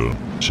ideal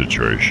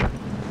situation.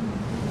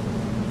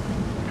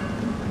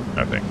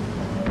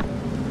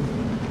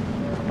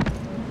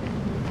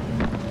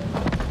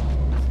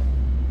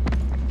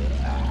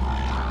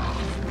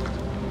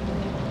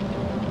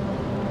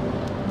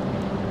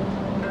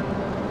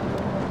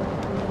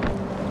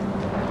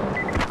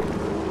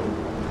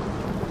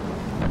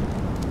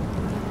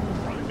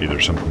 Hey,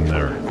 there's something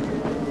there.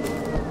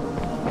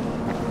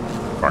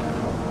 Fuck.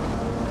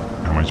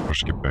 How am I supposed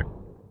to get back?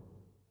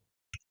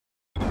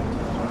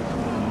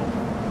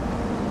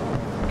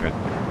 Okay.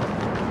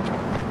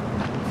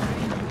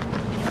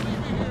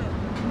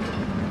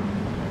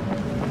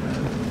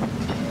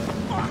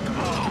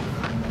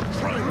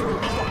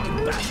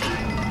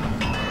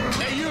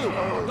 Hey, you!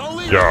 Don't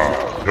leave! Yeah.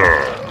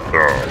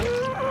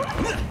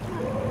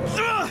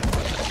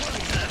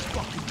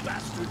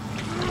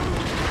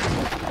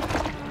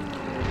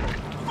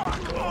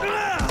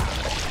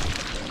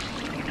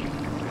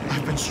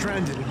 I've been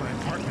stranded in my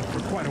apartment for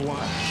quite a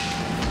while.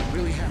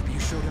 Really happy you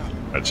showed up.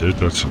 That's it?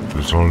 That's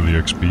all the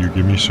XP you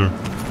give me, sir?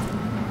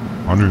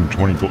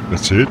 120 gold.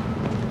 That's it?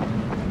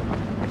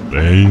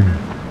 Lame.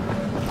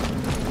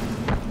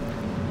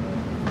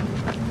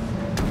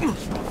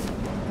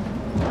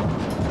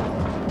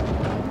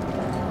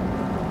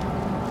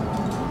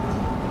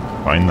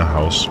 Find the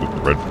house with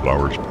the red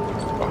flowers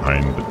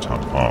behind the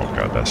tunnel. Oh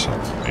god, that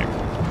sounds lame.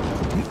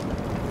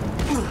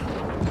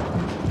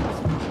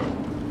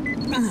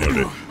 Nailed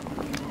it.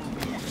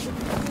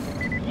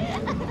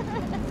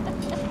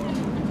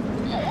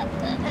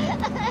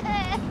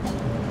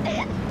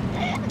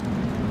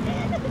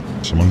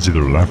 Someone's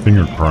either laughing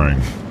or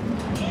crying.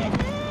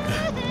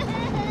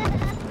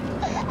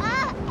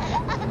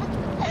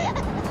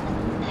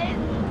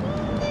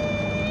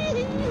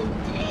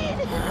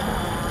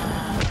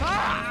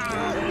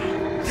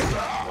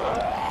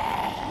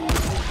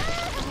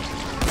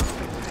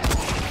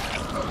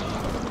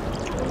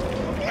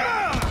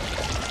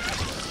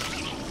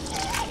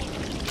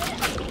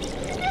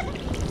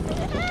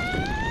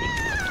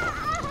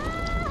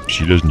 If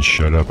she doesn't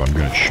shut up, I'm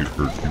gonna shoot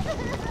her too.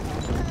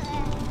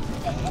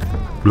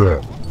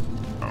 Bleh.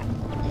 Oh.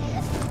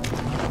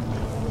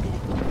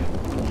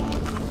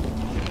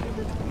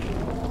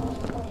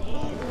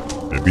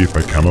 Maybe if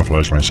I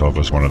camouflage myself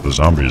as one of the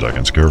zombies, I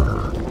can scare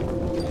her.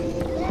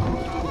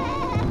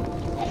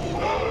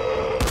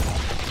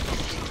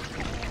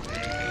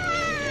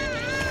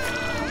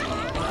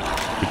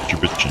 Bitchy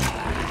bitchy.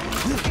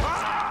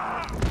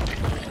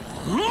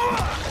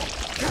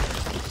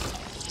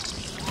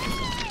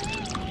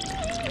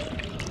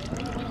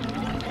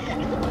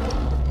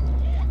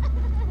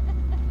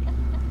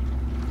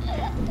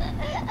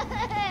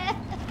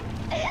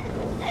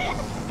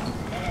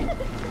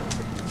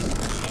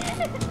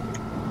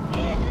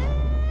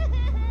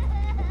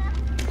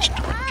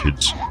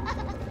 Kids.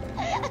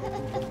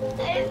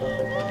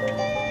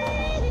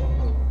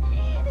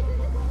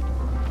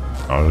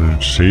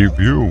 I'll save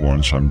you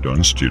once I'm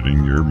done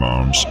stealing your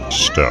mom's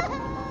stuff.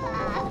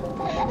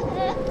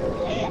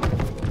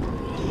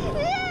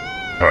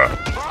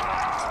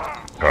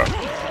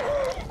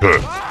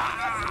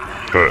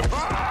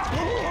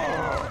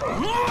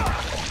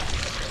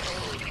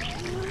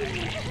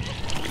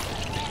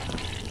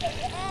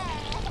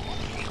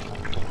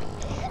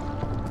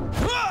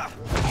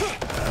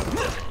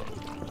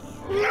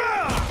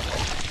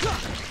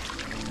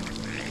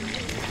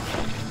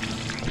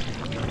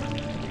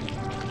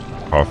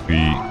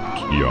 Coffee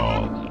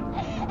Kial.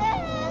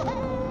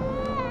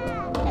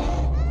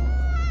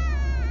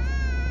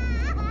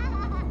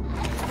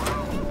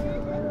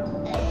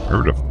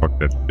 Where the fuck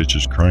that bitch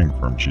is crying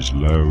from? She's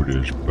loud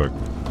as fuck.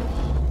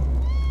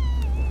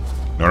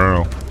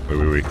 No.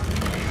 Wait.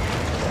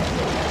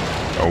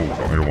 Oh,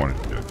 I don't want it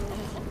to do it.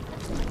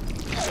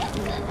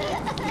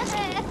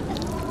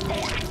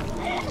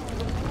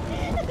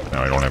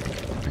 Now I don't have to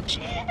fix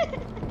it.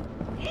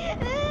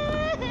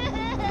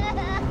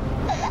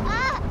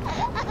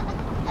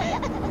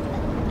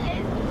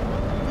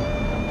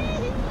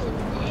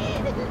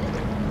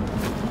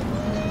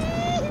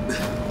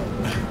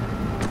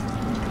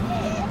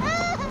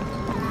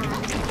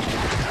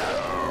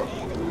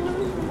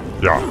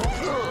 Yeah.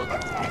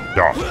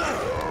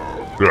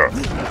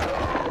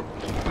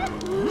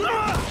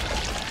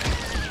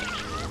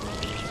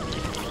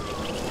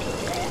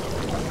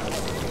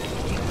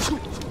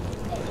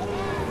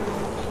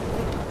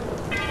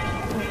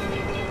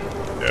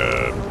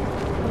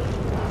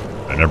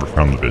 I never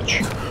found the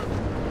bitch.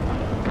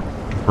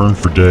 Burned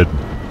for dead.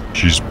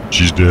 She's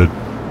dead.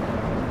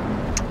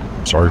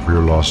 Sorry for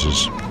your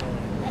losses.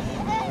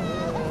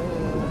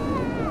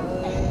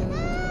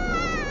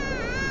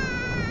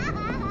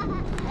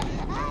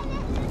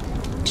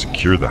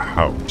 Secure the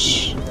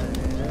house.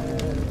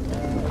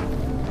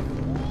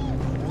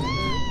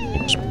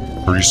 Looks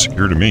pretty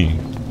secure to me.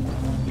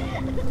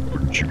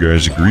 Wouldn't you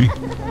guys agree?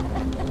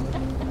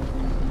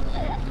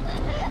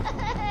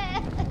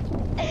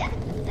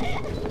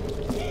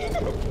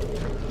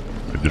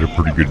 I did a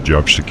pretty good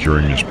job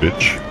securing this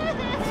bitch.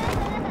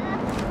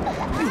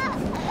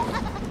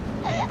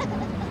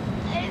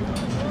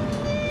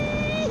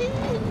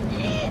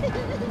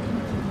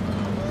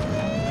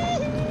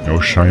 No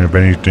sign of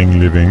anything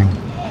living.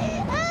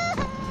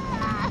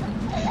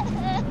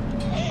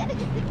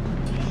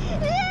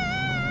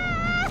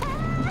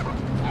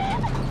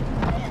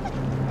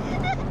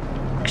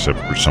 Except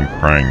for some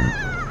crying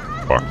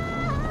fuck.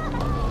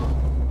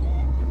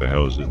 What the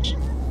hell is this?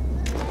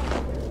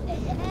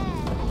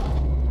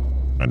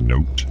 A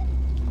note.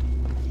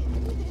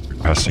 We're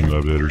passing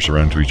love letters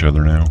around to each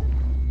other now.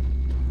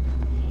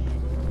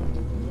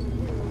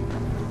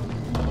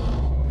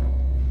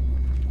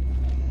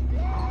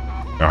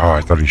 Oh, I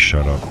thought he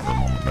shut up for a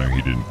moment. No,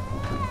 he didn't.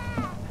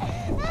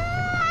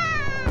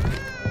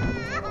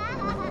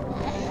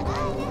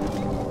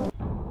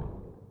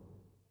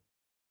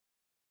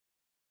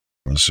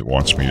 Unless it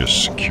wants me to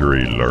secure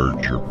a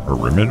larger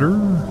perimeter,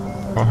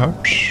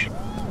 perhaps?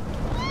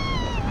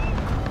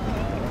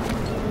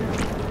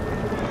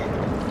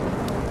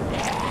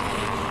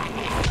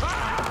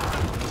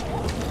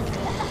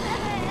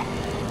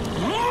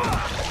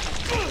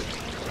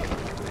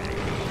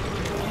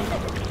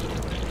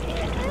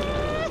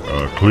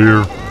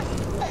 Clear.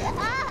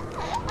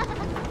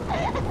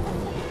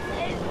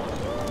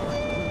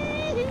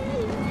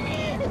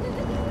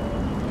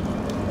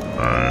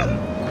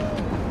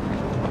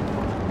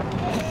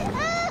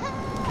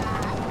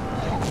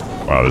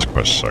 Wow, this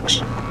quest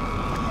sucks.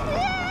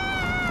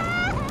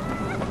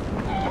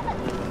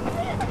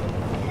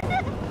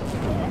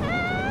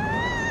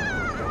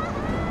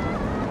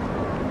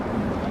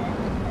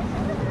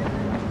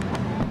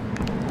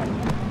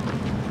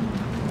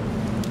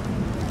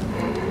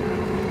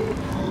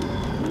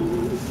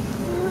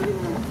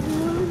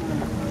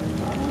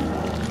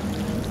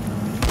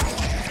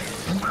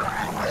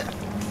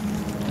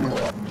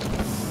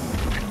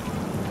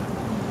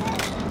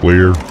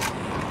 Clear.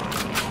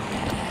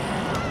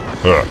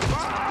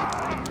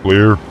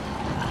 Clear.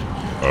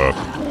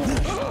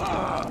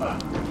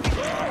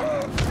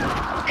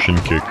 Shin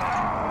kick.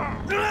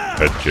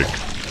 Head kick.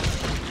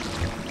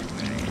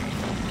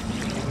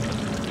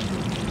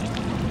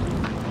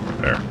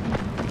 There.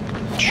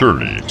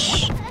 Surely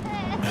it's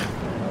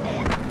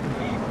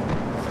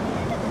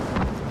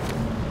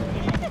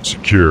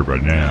secure by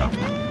now.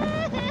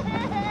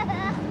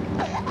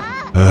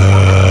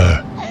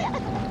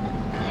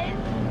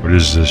 What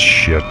is this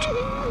shit?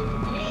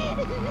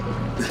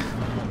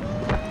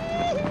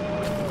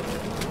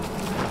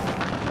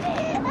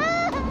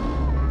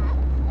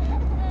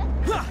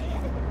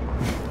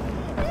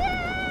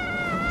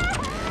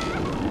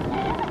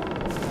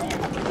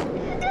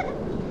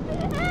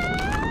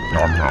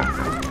 Nom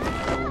nom.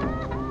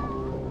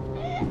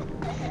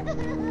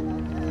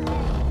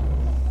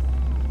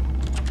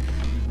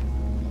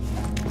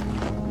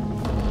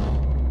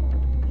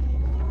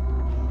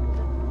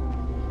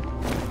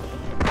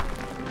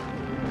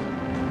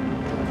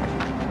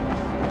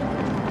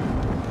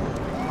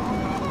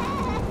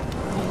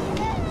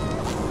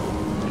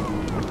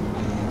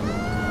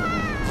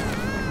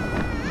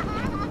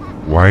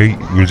 Why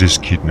will this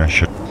kid not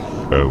shut?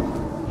 Oh,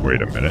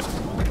 wait a minute.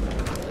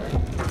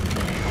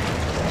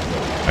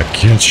 I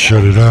can't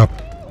shut it up.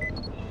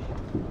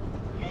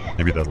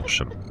 Maybe that'll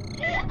shut up.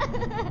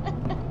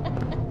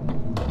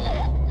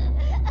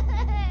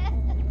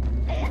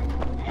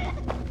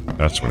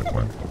 That's what it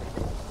went.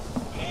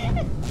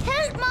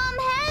 Help, Mom,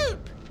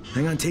 help!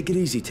 Hang on, take it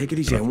easy, take it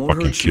easy. I won't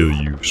fucking hurt you.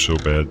 kill you so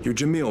bad. You're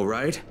Jamil,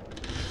 right?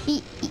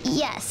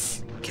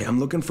 Yes. Okay, I'm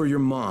looking for your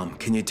mom.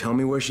 Can you tell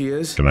me where she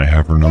is? Can I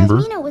have her number?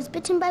 Yasmina was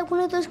bitten by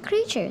one of those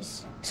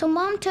creatures. So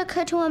Mom took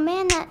her to a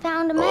man that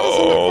found a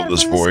medicine that Oh, fell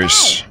this from the voice.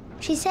 sky.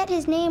 She said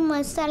his name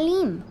was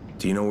Salim.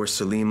 Do you know where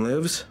Salim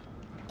lives?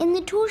 In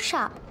the tool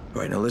shop.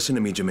 All right, now listen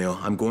to me,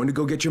 Jamil. I'm going to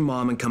go get your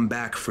mom and come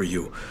back for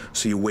you.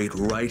 So you wait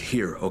right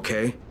here,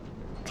 okay?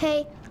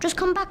 Okay, just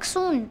come back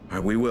soon. All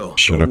right, we will.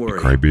 Shut Don't up, you worry.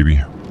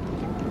 crybaby.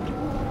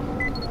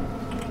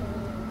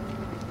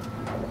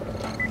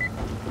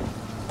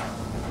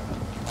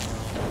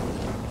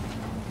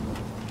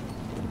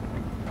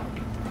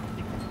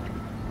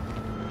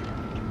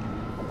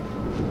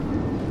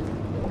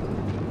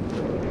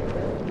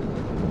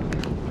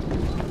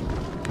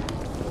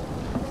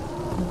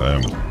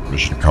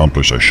 Mission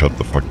accomplished. I shut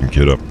the fucking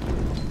kid up.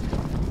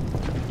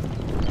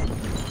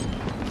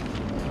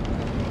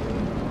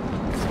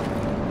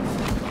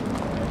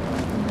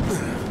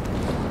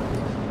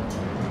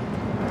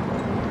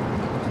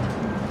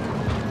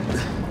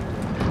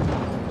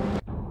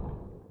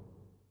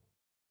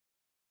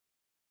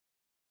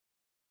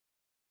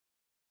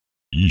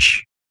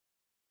 Yeesh.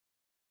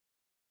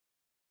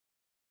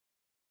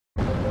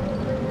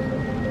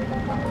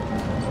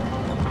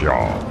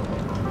 Yeah.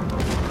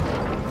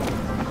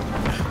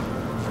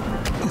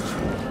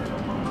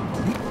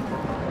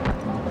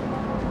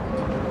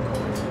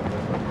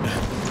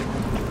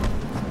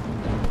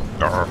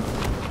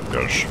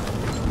 Yes.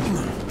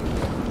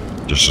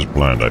 Just as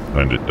planned, I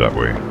planned it that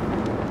way.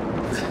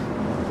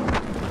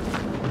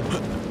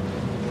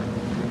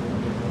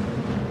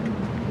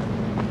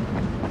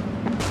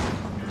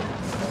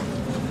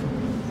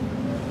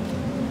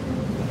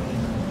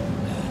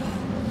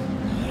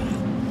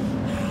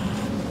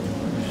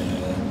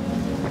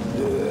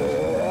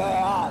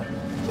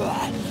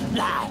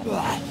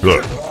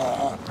 Look.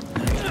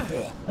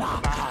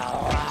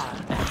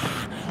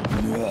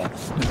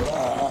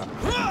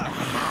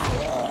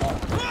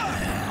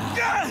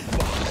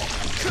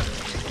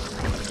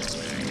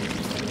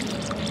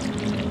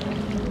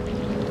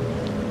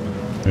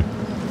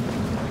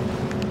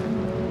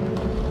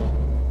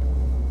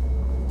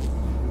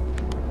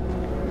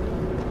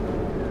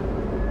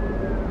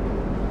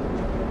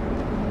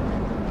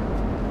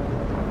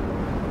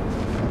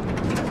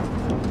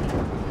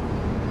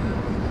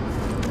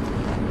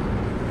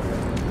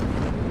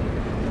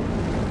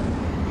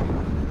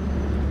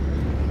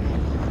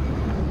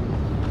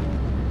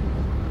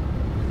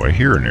 Oh, I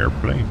hear an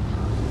airplane.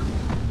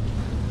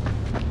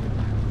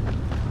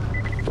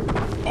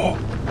 Oh.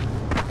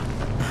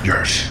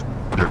 Yes.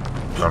 Get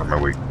out of my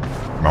way.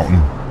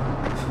 Mountain.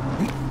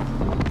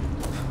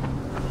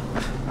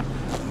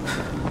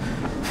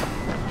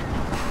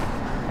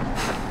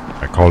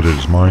 I called it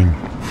as mine.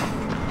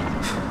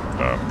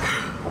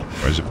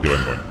 Why does it feel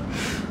like going?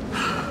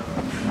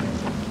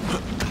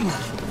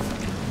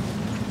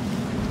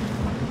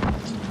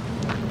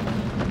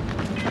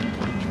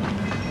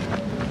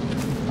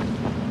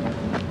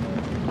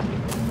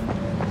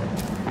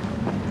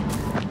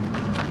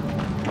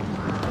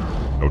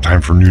 No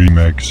time for nudie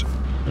mags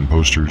and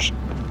posters.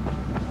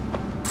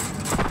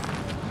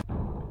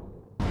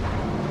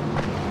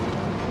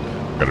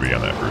 Gotta be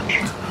on that bridge.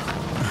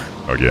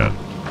 Again.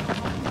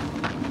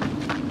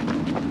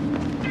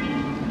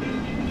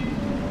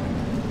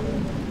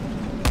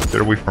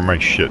 Get away from my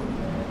shit.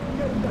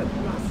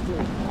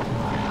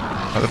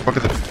 How the fuck are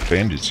the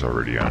bandits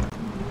already on?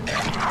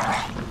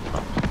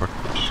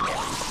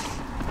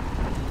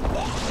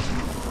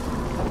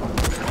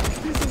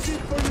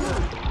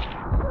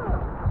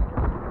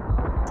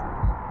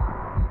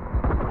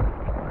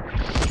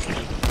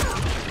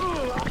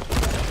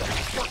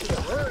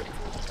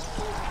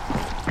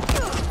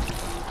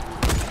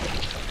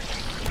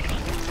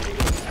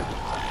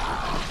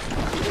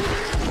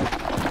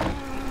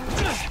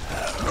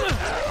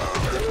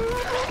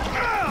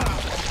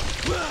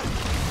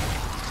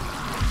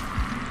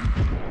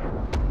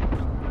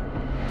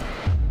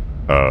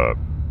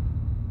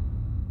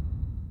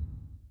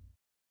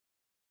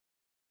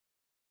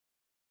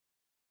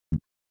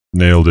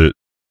 Nailed it.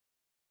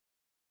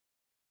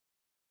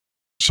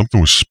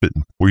 Something was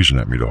spitting poison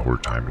at me the whole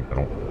time. I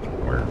don't know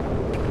where.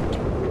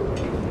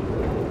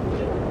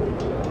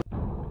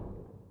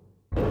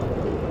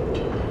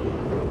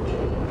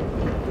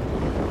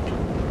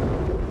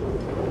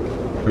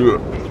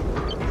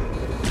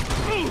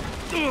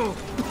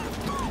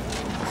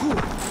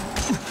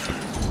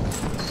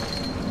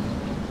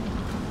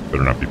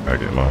 Better not be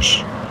packet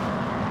loss.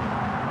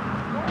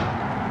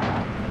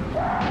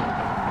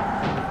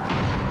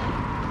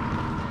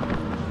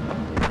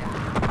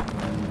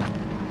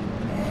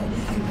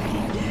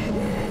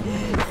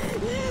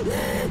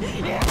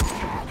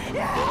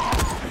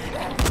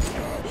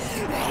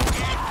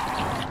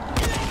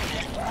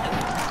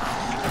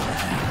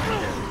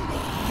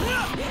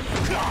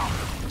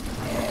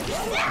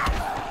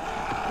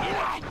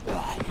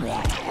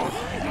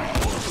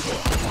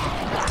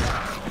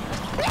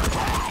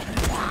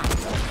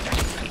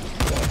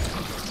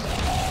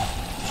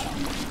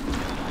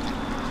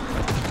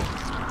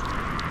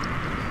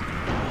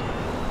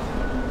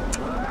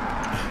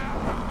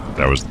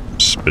 That was the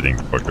spitting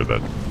fucker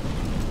that...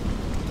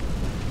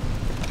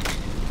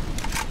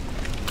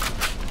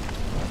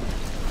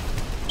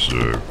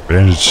 So,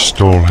 bandits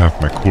stole half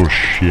my cool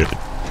shit.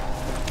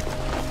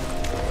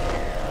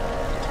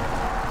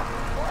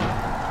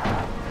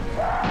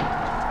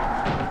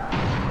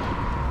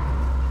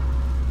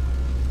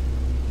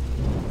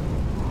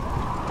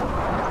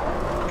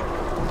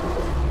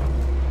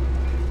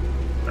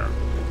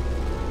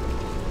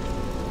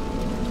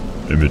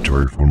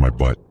 Inventory for my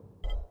butt.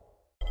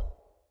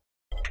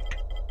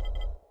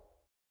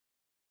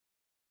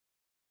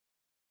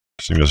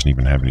 This thing doesn't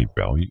even have any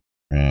value.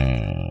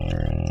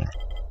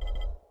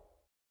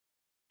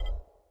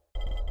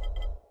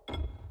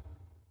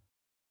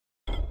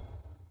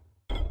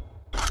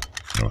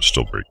 No,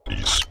 still break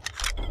these.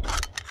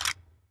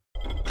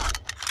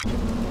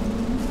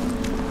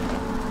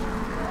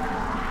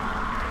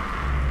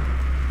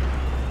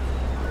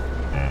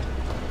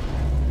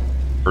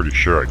 Pretty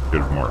sure I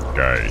could have more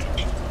guide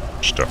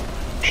stuff.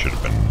 Should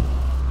have been.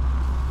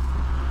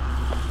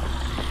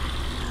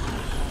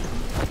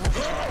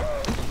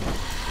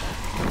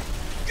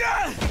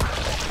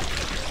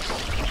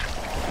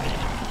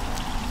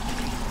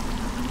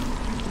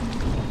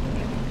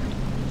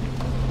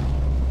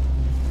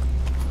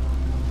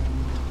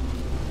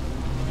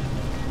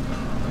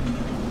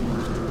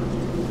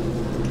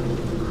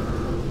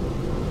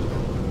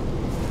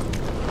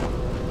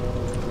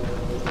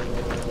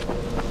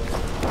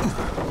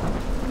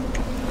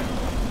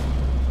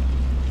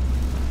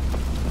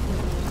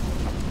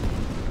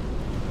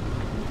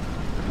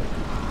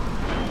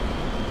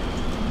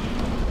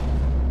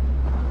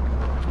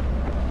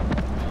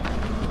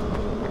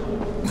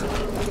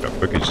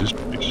 What is this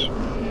place?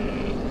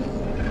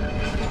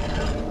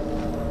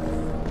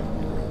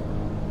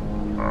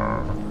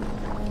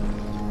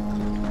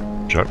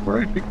 Is that where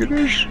I think it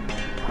is?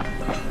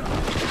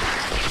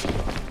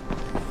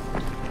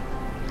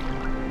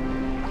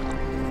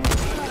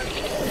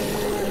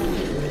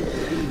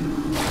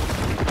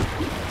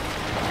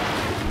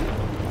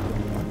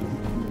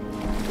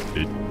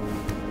 It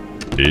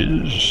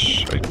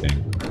is, I think.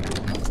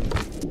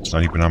 It's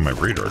not even on my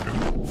radar, dude.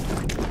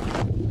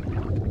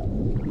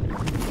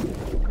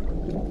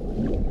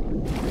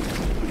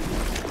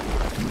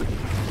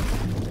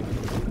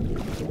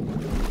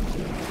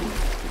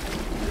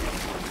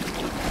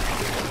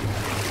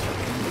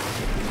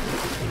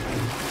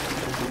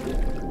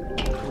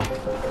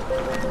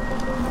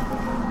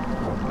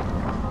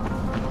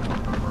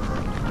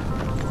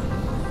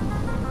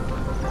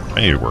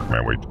 I need to work my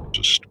way to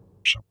just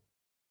so.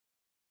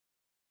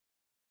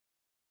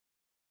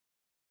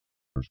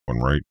 There's one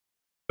right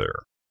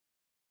there.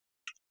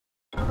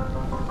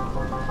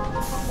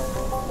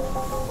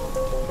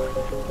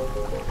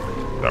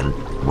 I'm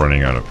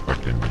running out of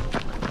fucking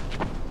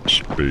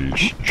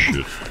space and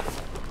shit.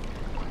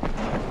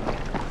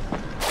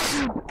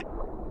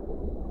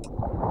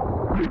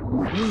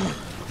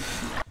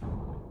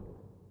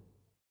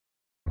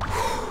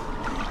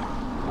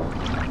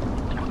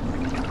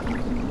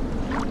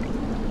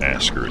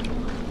 Screw it.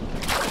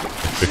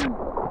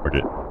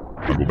 Okay,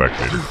 I'll go back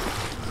later.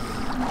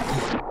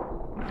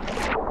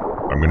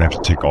 I'm gonna have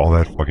to take all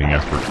that fucking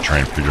effort to try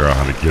and figure out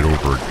how to get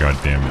over it,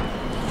 goddammit.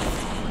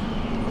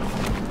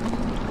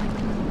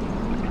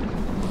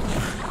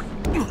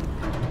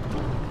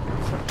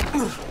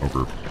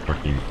 Over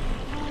fucking...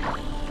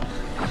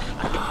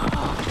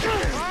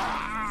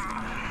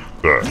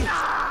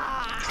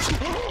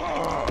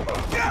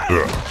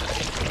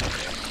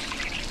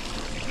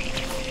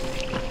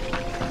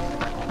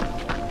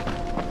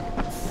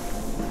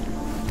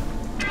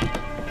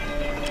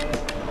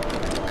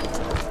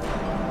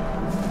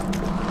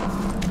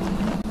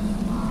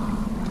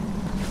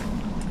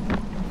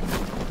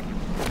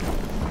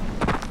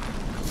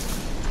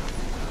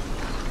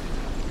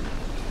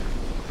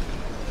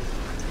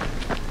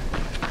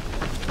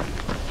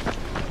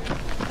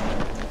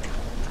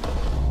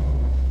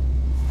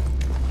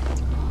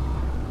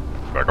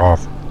 Back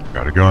off.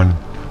 Got a gun.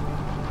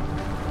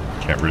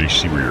 Can't really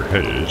see where your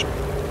head is.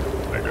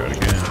 I got it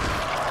again.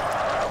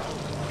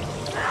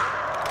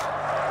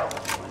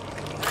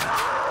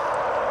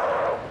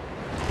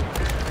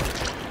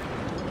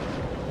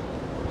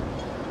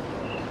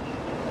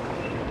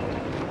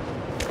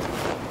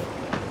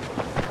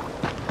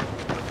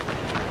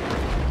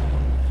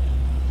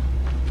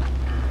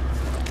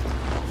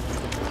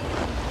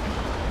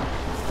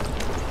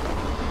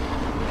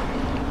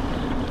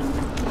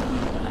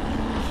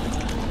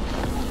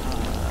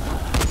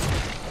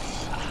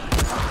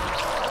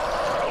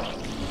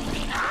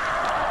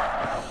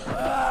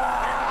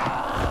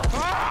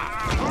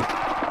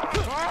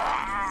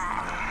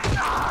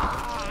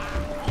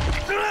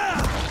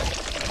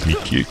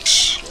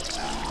 Kicks.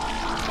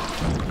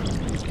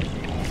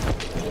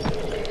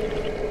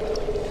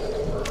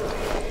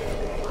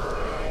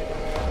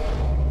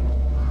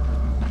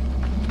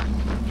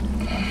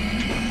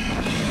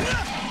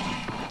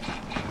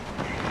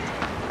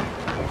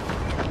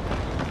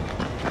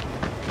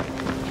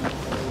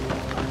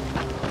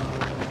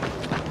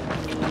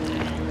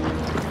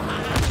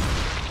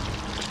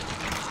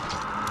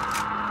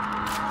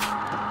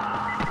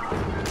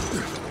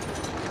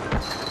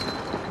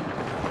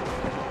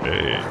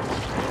 Hey.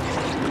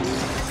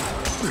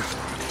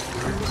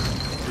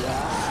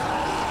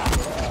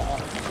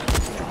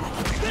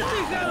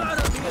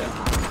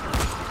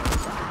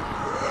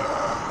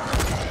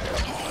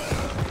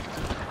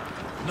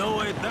 No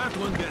way that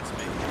one gets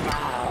me.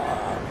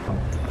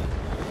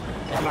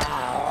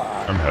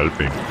 I'm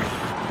helping.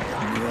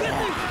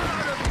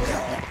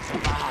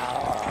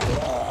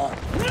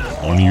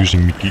 Only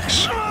using me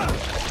kicks.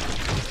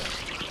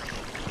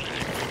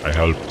 I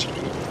helped.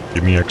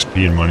 Give me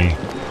XP and money.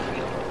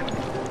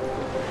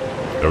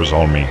 That was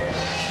all me.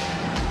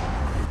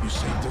 You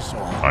saved us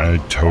all. I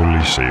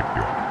totally saved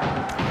you.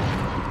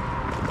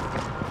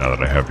 Now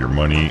that I have your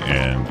money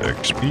and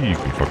XP, you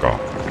can fuck off.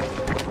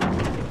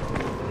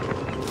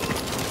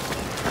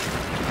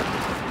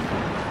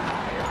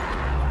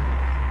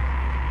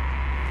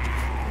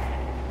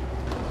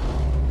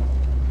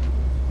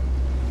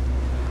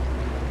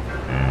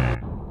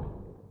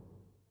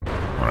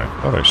 I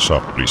thought I saw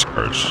police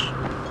cars.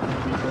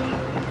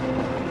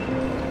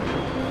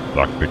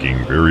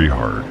 Lockpicking very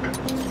hard.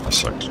 That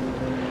sucks.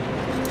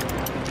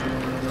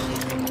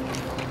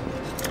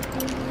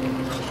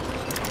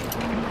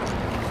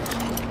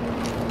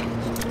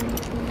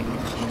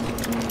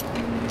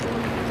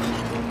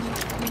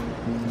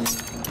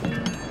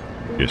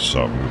 Guess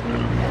I'll move a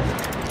little more.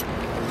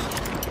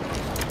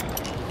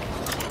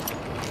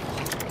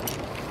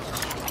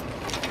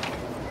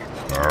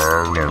 No.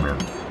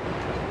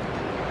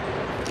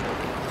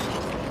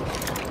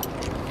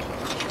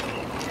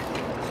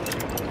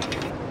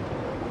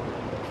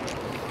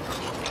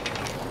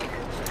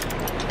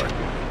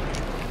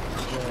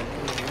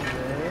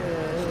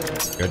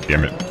 God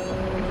damn it.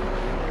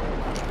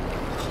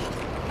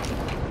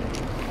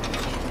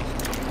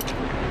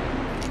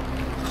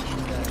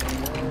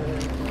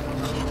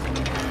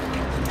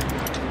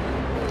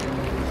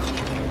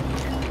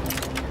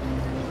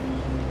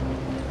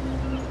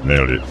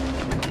 Nailed it.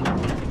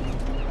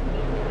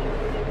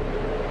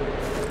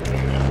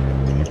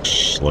 And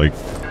looks like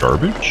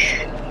garbage,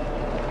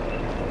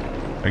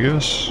 I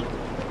guess.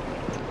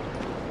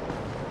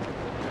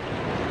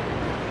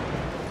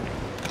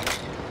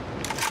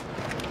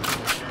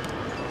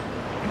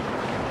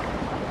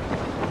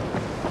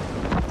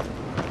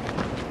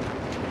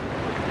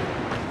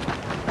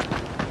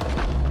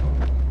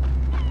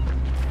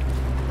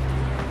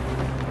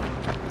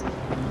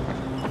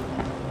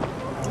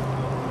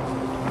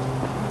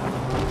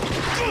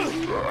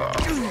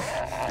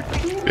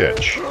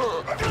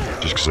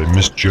 Just because I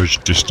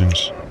misjudged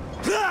distance.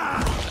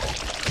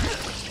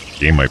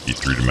 Game might be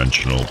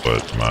 3-dimensional,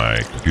 but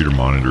my computer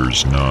monitor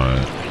is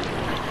not.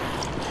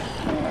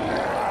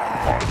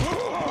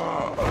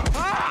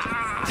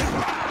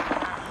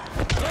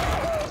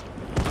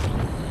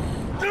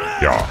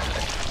 Yeah.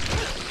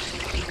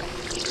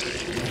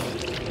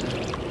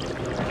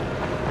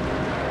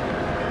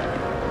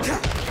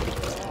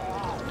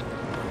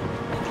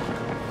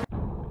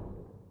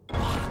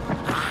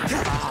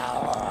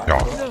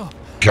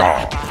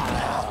 Yeah.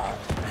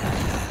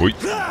 Wait,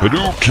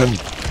 Hadouken!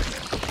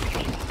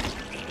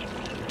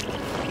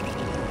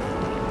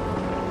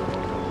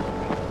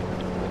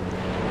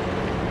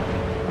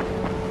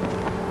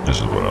 This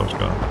is what I was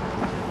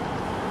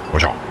gonna.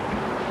 Watch out!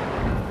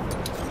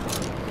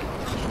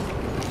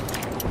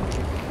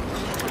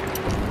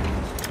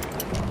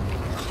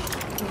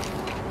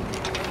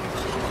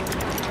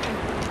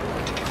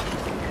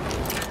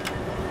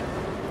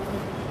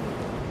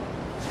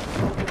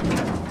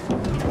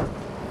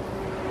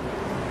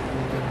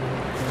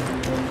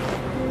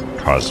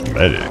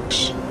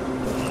 Cosmetics.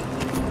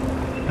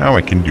 Now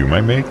I can do my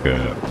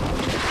makeup.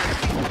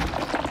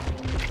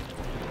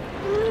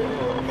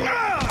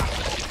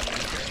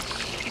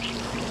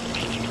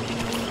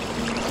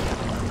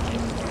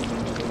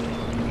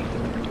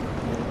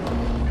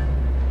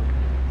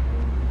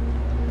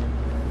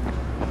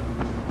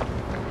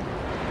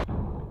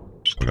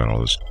 Still got all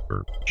this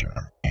garbage.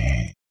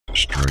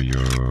 Destroy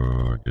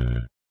your.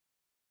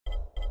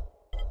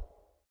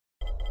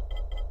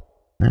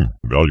 The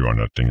value on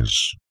that thing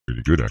is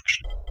pretty good,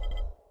 actually.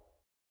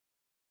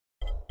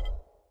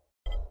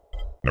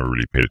 Never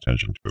really paid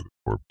attention to it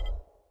before.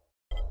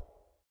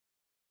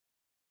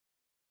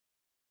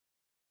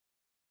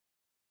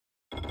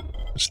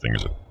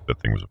 That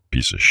thing was a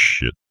piece of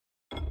shit.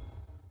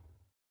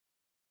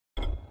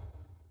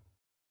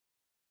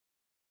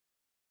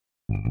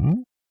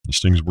 This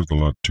thing's worth a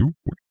lot too.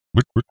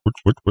 What?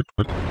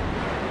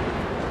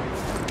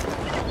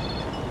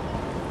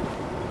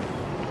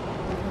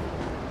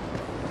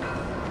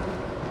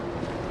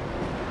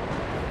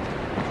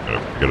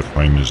 Gotta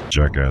find this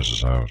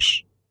jackass's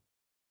house.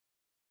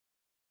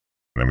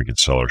 And then we can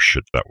sell our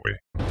shit that way.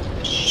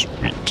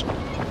 Sweet.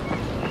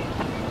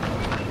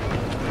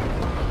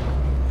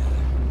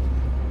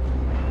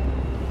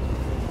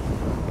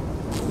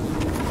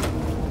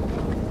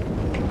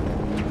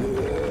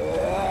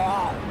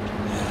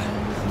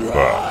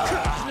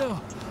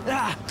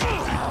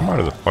 Come out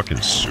of the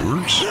fucking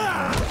sewers?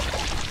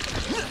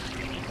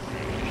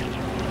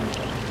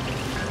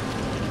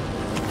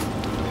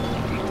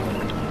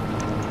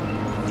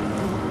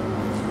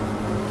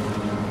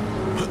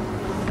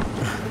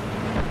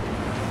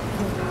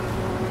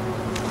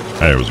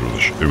 Hey, it was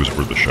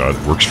worth a shot.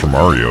 It works for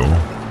Mario.